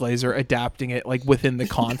Jonathan Glazer adapting it like within the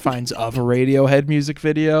confines of a Radiohead music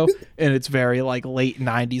video, and it's very like late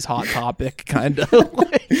 90s Hot Topic kind of.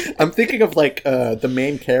 I'm thinking of like the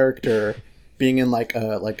main character being in like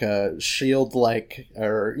a Shield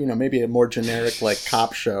or you know, maybe a more generic like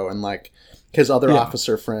cop show, and like his other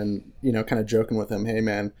officer friend, you know, kind of joking with him, hey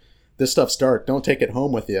man, this stuff's dark, don't take it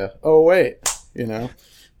home with you. Oh wait, you know.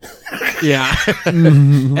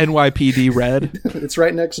 NYPD Red. It's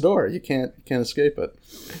right next door. You can't escape it.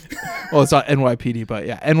 Well, it's not NYPD, but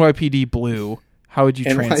NYPD Blue. How would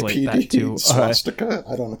you translate that to swastika?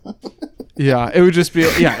 I don't know. It would just be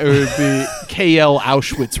it would be KL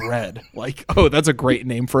Auschwitz Red. Like, oh, that's a great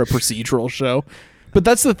name for a procedural show. But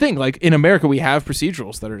that's the thing. Like in America, we have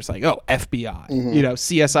procedurals that are just like, oh, FBI, you know,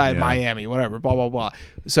 CSI Miami, whatever, blah blah blah.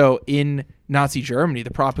 So in Nazi Germany,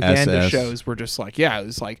 the propaganda shows were just like, it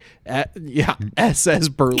was like, SS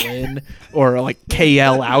Berlin or like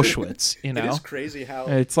KL Auschwitz. You know, it is crazy how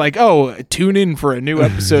it's like, oh, tune in for a new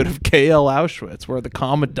episode of KL Auschwitz where the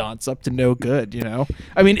commandant's up to no good. You know,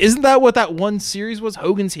 I mean, isn't that what that one series was,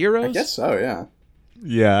 Hogan's Heroes? I guess so. Yeah.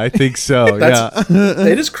 Yeah, I think so.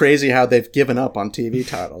 It is crazy how they've given up on TV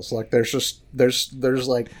titles. Like there's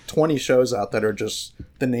like 20 shows out that are just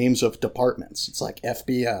the names of departments. It's like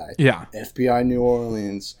FBI, FBI New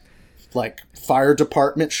Orleans, like Fire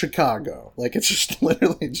Department Chicago. Like it's just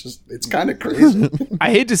literally just, it's kind of crazy. I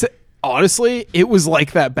hate to say, honestly, it was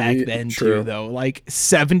like that back then too, though. Like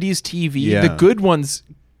 70s TV, the good ones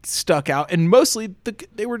stuck out, and mostly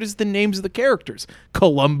they were just the names of the characters.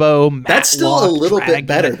 Columbo, Matlock, that's still a little bit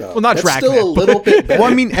better though. Well, not that's Dragnet, still a little bit better.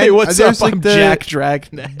 Well, I mean, hey, what's up? Like I'm Jack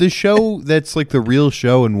Dragnet. The show that's like the real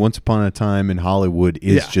show in Once Upon a Time in Hollywood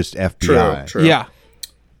is just FBI. True. Yeah.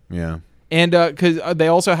 And because they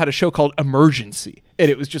also had a show called Emergency, and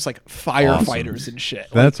it was just like firefighters and shit.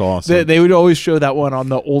 That's awesome. They would always show that one on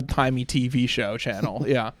the old timey TV show channel.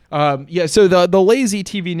 So the lazy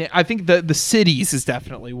TV, I think the Cities is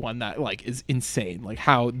definitely one that like is insane. Like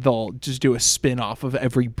how they'll just do a spin off of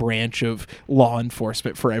every branch of law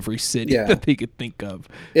enforcement for every city that they could think of.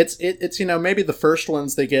 It's you know, maybe the first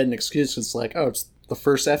ones they get an excuse. It's like, oh, it's the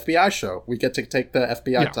first FBI show. We get to take the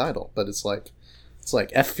FBI title, but it's like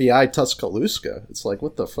FBI Tuscaloosa. It's like,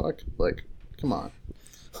 what the fuck? Like, come on.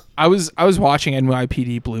 I was watching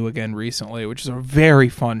NYPD Blue again recently, which is a very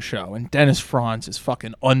fun show, and Dennis Franz is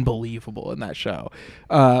fucking unbelievable in that show.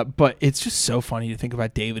 But it's just so funny to think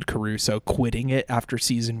about David Caruso quitting it after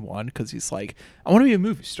season 1 because he's like, I want to be a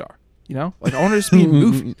movie star, you know? Like, I want to just be in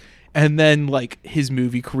movies. And then, like, his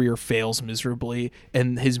movie career fails miserably,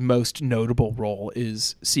 and his most notable role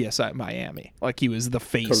is CSI Miami. Like, he was the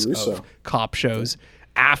face of cop shows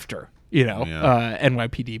after, you know,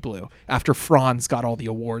 NYPD Blue. After Franz got all the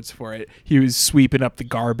awards for it, he was sweeping up the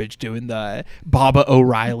garbage doing the Baba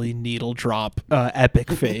O'Reilly needle drop epic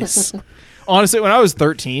face. Honestly, when I was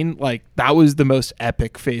 13, like, that was the most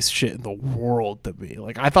epic face shit in the world to me.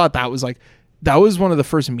 Like, I thought that was, like, that was one of the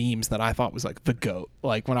first memes that I thought was like the GOAT.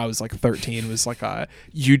 Like when I was like 13, was like a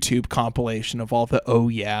YouTube compilation of all the oh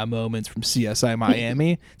yeah moments from CSI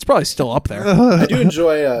Miami. It's probably still up there. I do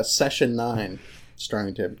enjoy Session 9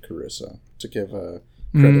 starring David Caruso, to give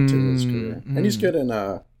credit to his career. And he's good in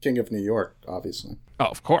King of New York, obviously. Oh,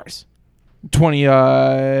 of course.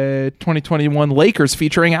 2021 Lakers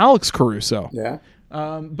featuring Alex Caruso. Yeah.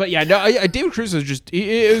 But yeah, no, David Caruso is just,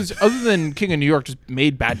 it was, other than King of New York, just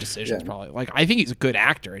made bad decisions. Probably. Like, I think he's a good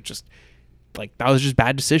actor. It just, like, that was just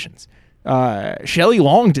bad decisions. Shelley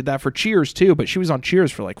Long did that for Cheers too, but she was on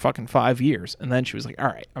Cheers for like fucking 5 years, and then she was like, all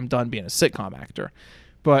right, I'm done being a sitcom actor.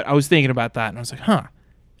 But I was thinking about that, and I was like,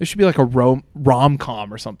 there should be like a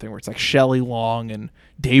rom-com or something where it's like Shelley Long and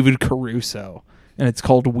David Caruso, and it's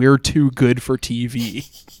called We're Too Good for TV.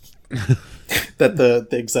 That the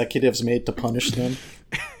executives made to punish them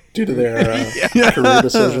due to their career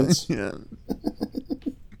decisions. Yeah.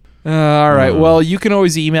 All right. Well, you can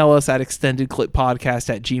always email us at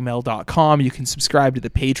extendedclippodcast@gmail.com. You can subscribe to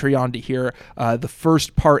the Patreon to hear the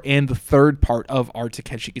first part and the third part of our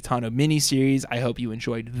Takeshi Kitano miniseries. I hope you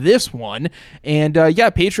enjoyed this one. And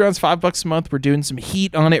Patreon's $5 a month. We're doing some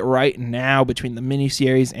heat on it right now between the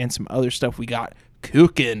miniseries and some other stuff we got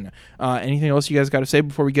cooking. Anything else you guys got to say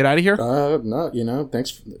before we get out of here? No,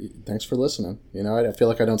 thanks for listening. I feel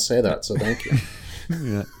like I don't say that, so thank you.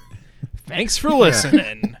 Thanks for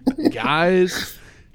listening, guys.